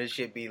funny, some of this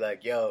shit be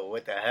like, yo,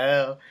 what the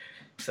hell?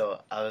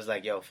 So I was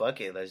like, yo, fuck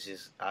it.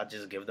 I'll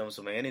just give them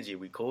some energy.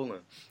 We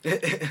coolin'.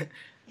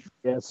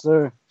 Yes,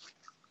 sir.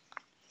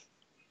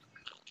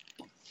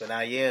 So now,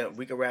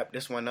 we can wrap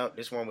this one up.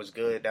 This one was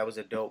good. That was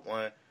a dope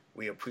one.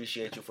 We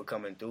appreciate you for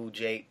coming through,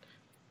 Jake.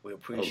 We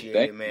appreciate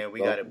it, man.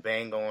 We got a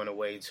banger on the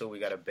way, too. We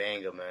got a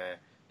banger, man.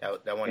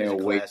 That one is a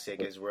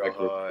classic. It's real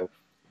hard.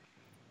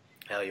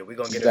 Hell yeah, we're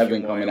going to get a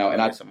few coming out.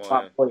 And I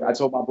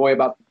told my boy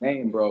about the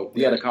name, bro.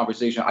 We had a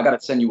conversation. I got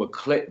to send you a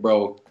clip,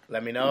 bro.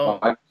 Let me know.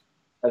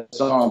 That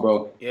song,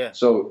 bro. Yeah.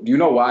 So, do you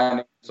know why I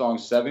named the song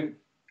 7?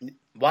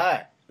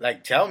 Why?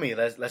 Like, tell me.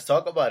 Let's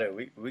talk about it.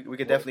 We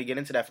could definitely get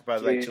into that for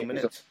probably like 2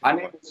 minutes. So I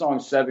named the song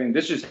 7.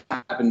 This just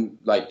happened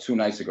like 2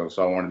 nights ago,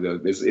 so I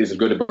wanted to. It's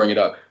good to bring it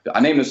up. I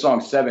named the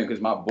song 7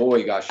 because my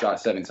boy got shot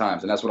 7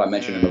 times, and that's what I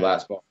mentioned in the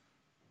last part.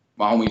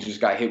 My homie just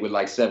got hit with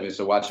like 7,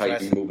 so watch how you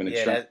be moving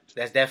the track.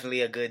 That's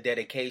definitely a good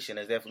dedication.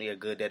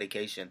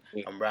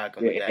 Yeah. I'm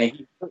rocking with that.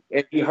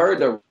 And he heard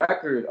the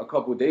record a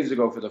couple of days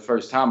ago for the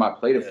first time. I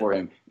played it for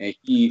him, and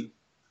he,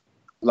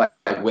 like,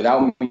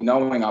 without me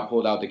knowing, I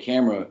pulled out the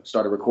camera,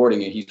 started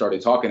recording, and he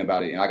started talking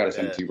about it. And I gotta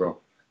send it to you, bro.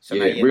 So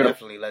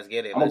definitely, let's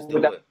get it. Let's do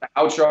it. The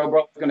outro,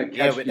 bro. It's gonna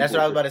catch but that's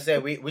what I was about to say.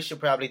 We should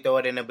probably throw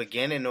it in the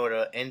beginning or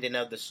the ending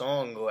of the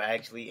song, or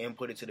actually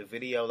input it to the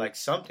video, like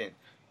something.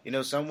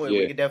 Somewhere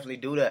we could definitely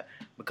do that,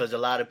 because a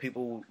lot of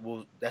people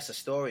will. That's a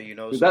story,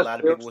 so a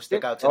lot of people will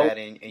stick out to that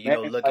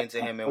and look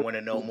into him and want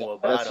to know more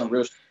about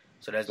him.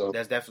 So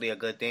that's definitely a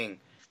good thing,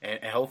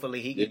 and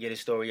hopefully he can get his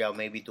story out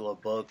maybe through a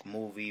book,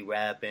 movie,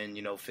 rapping,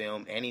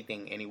 film,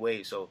 anything,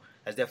 anyway. So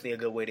that's definitely a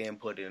good way to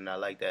input it, and I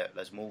like that.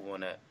 Let's move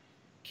on that.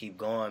 Keep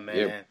going, man.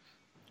 Yep.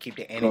 Keep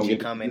the energy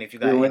coming. If you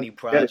got any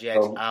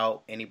projects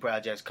out, any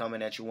projects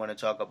coming that you want to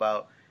talk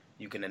about,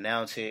 you can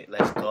announce it.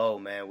 Let's go,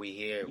 man. We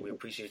here. We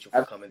appreciate you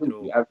for coming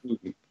through.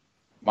 Absolutely.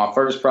 My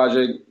first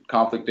project,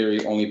 Conflict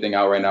Theory, only thing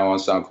out right now on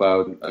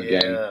SoundCloud.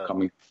 Again,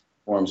 coming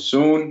form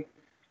soon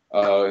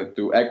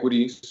through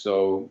Equity.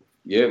 So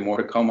yeah, more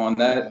to come on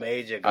that.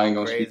 Major, I ain't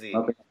gonna crazy.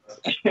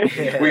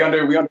 we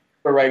under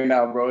right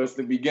now, bro. It's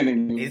the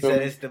beginning. He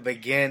said it's the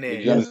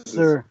beginning. Yes,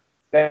 sir.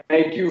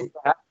 Thank you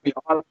for having me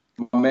on,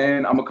 my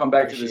man. I'm gonna come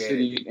back to the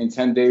city in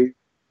 10 days.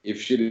 If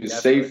shit is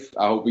safe,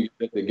 I hope we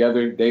get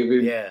together,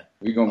 David. Yeah,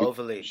 we gonna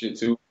hopefully be shit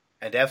too.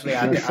 And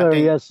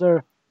definitely, yes,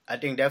 sir. I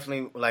think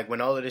definitely, like,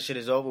 when all of this shit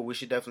is over, we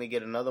should definitely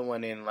get another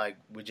one in. Like,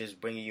 we're just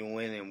bringing you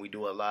in and we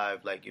do a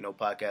live, like, you know,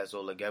 podcast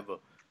all together.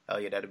 Oh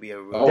yeah, that'd be a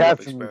real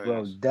experience.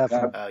 Bro,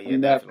 definitely. Oh yeah,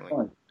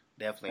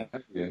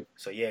 definitely. Yeah.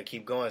 So yeah,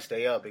 keep going,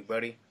 stay up, big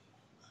buddy.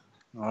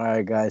 All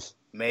right, guys.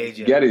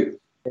 Major. Get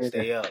it.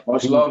 Stay up.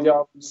 Much love,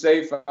 y'all. Be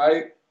safe, all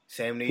right?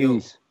 Same to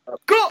Peace. you.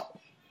 Go!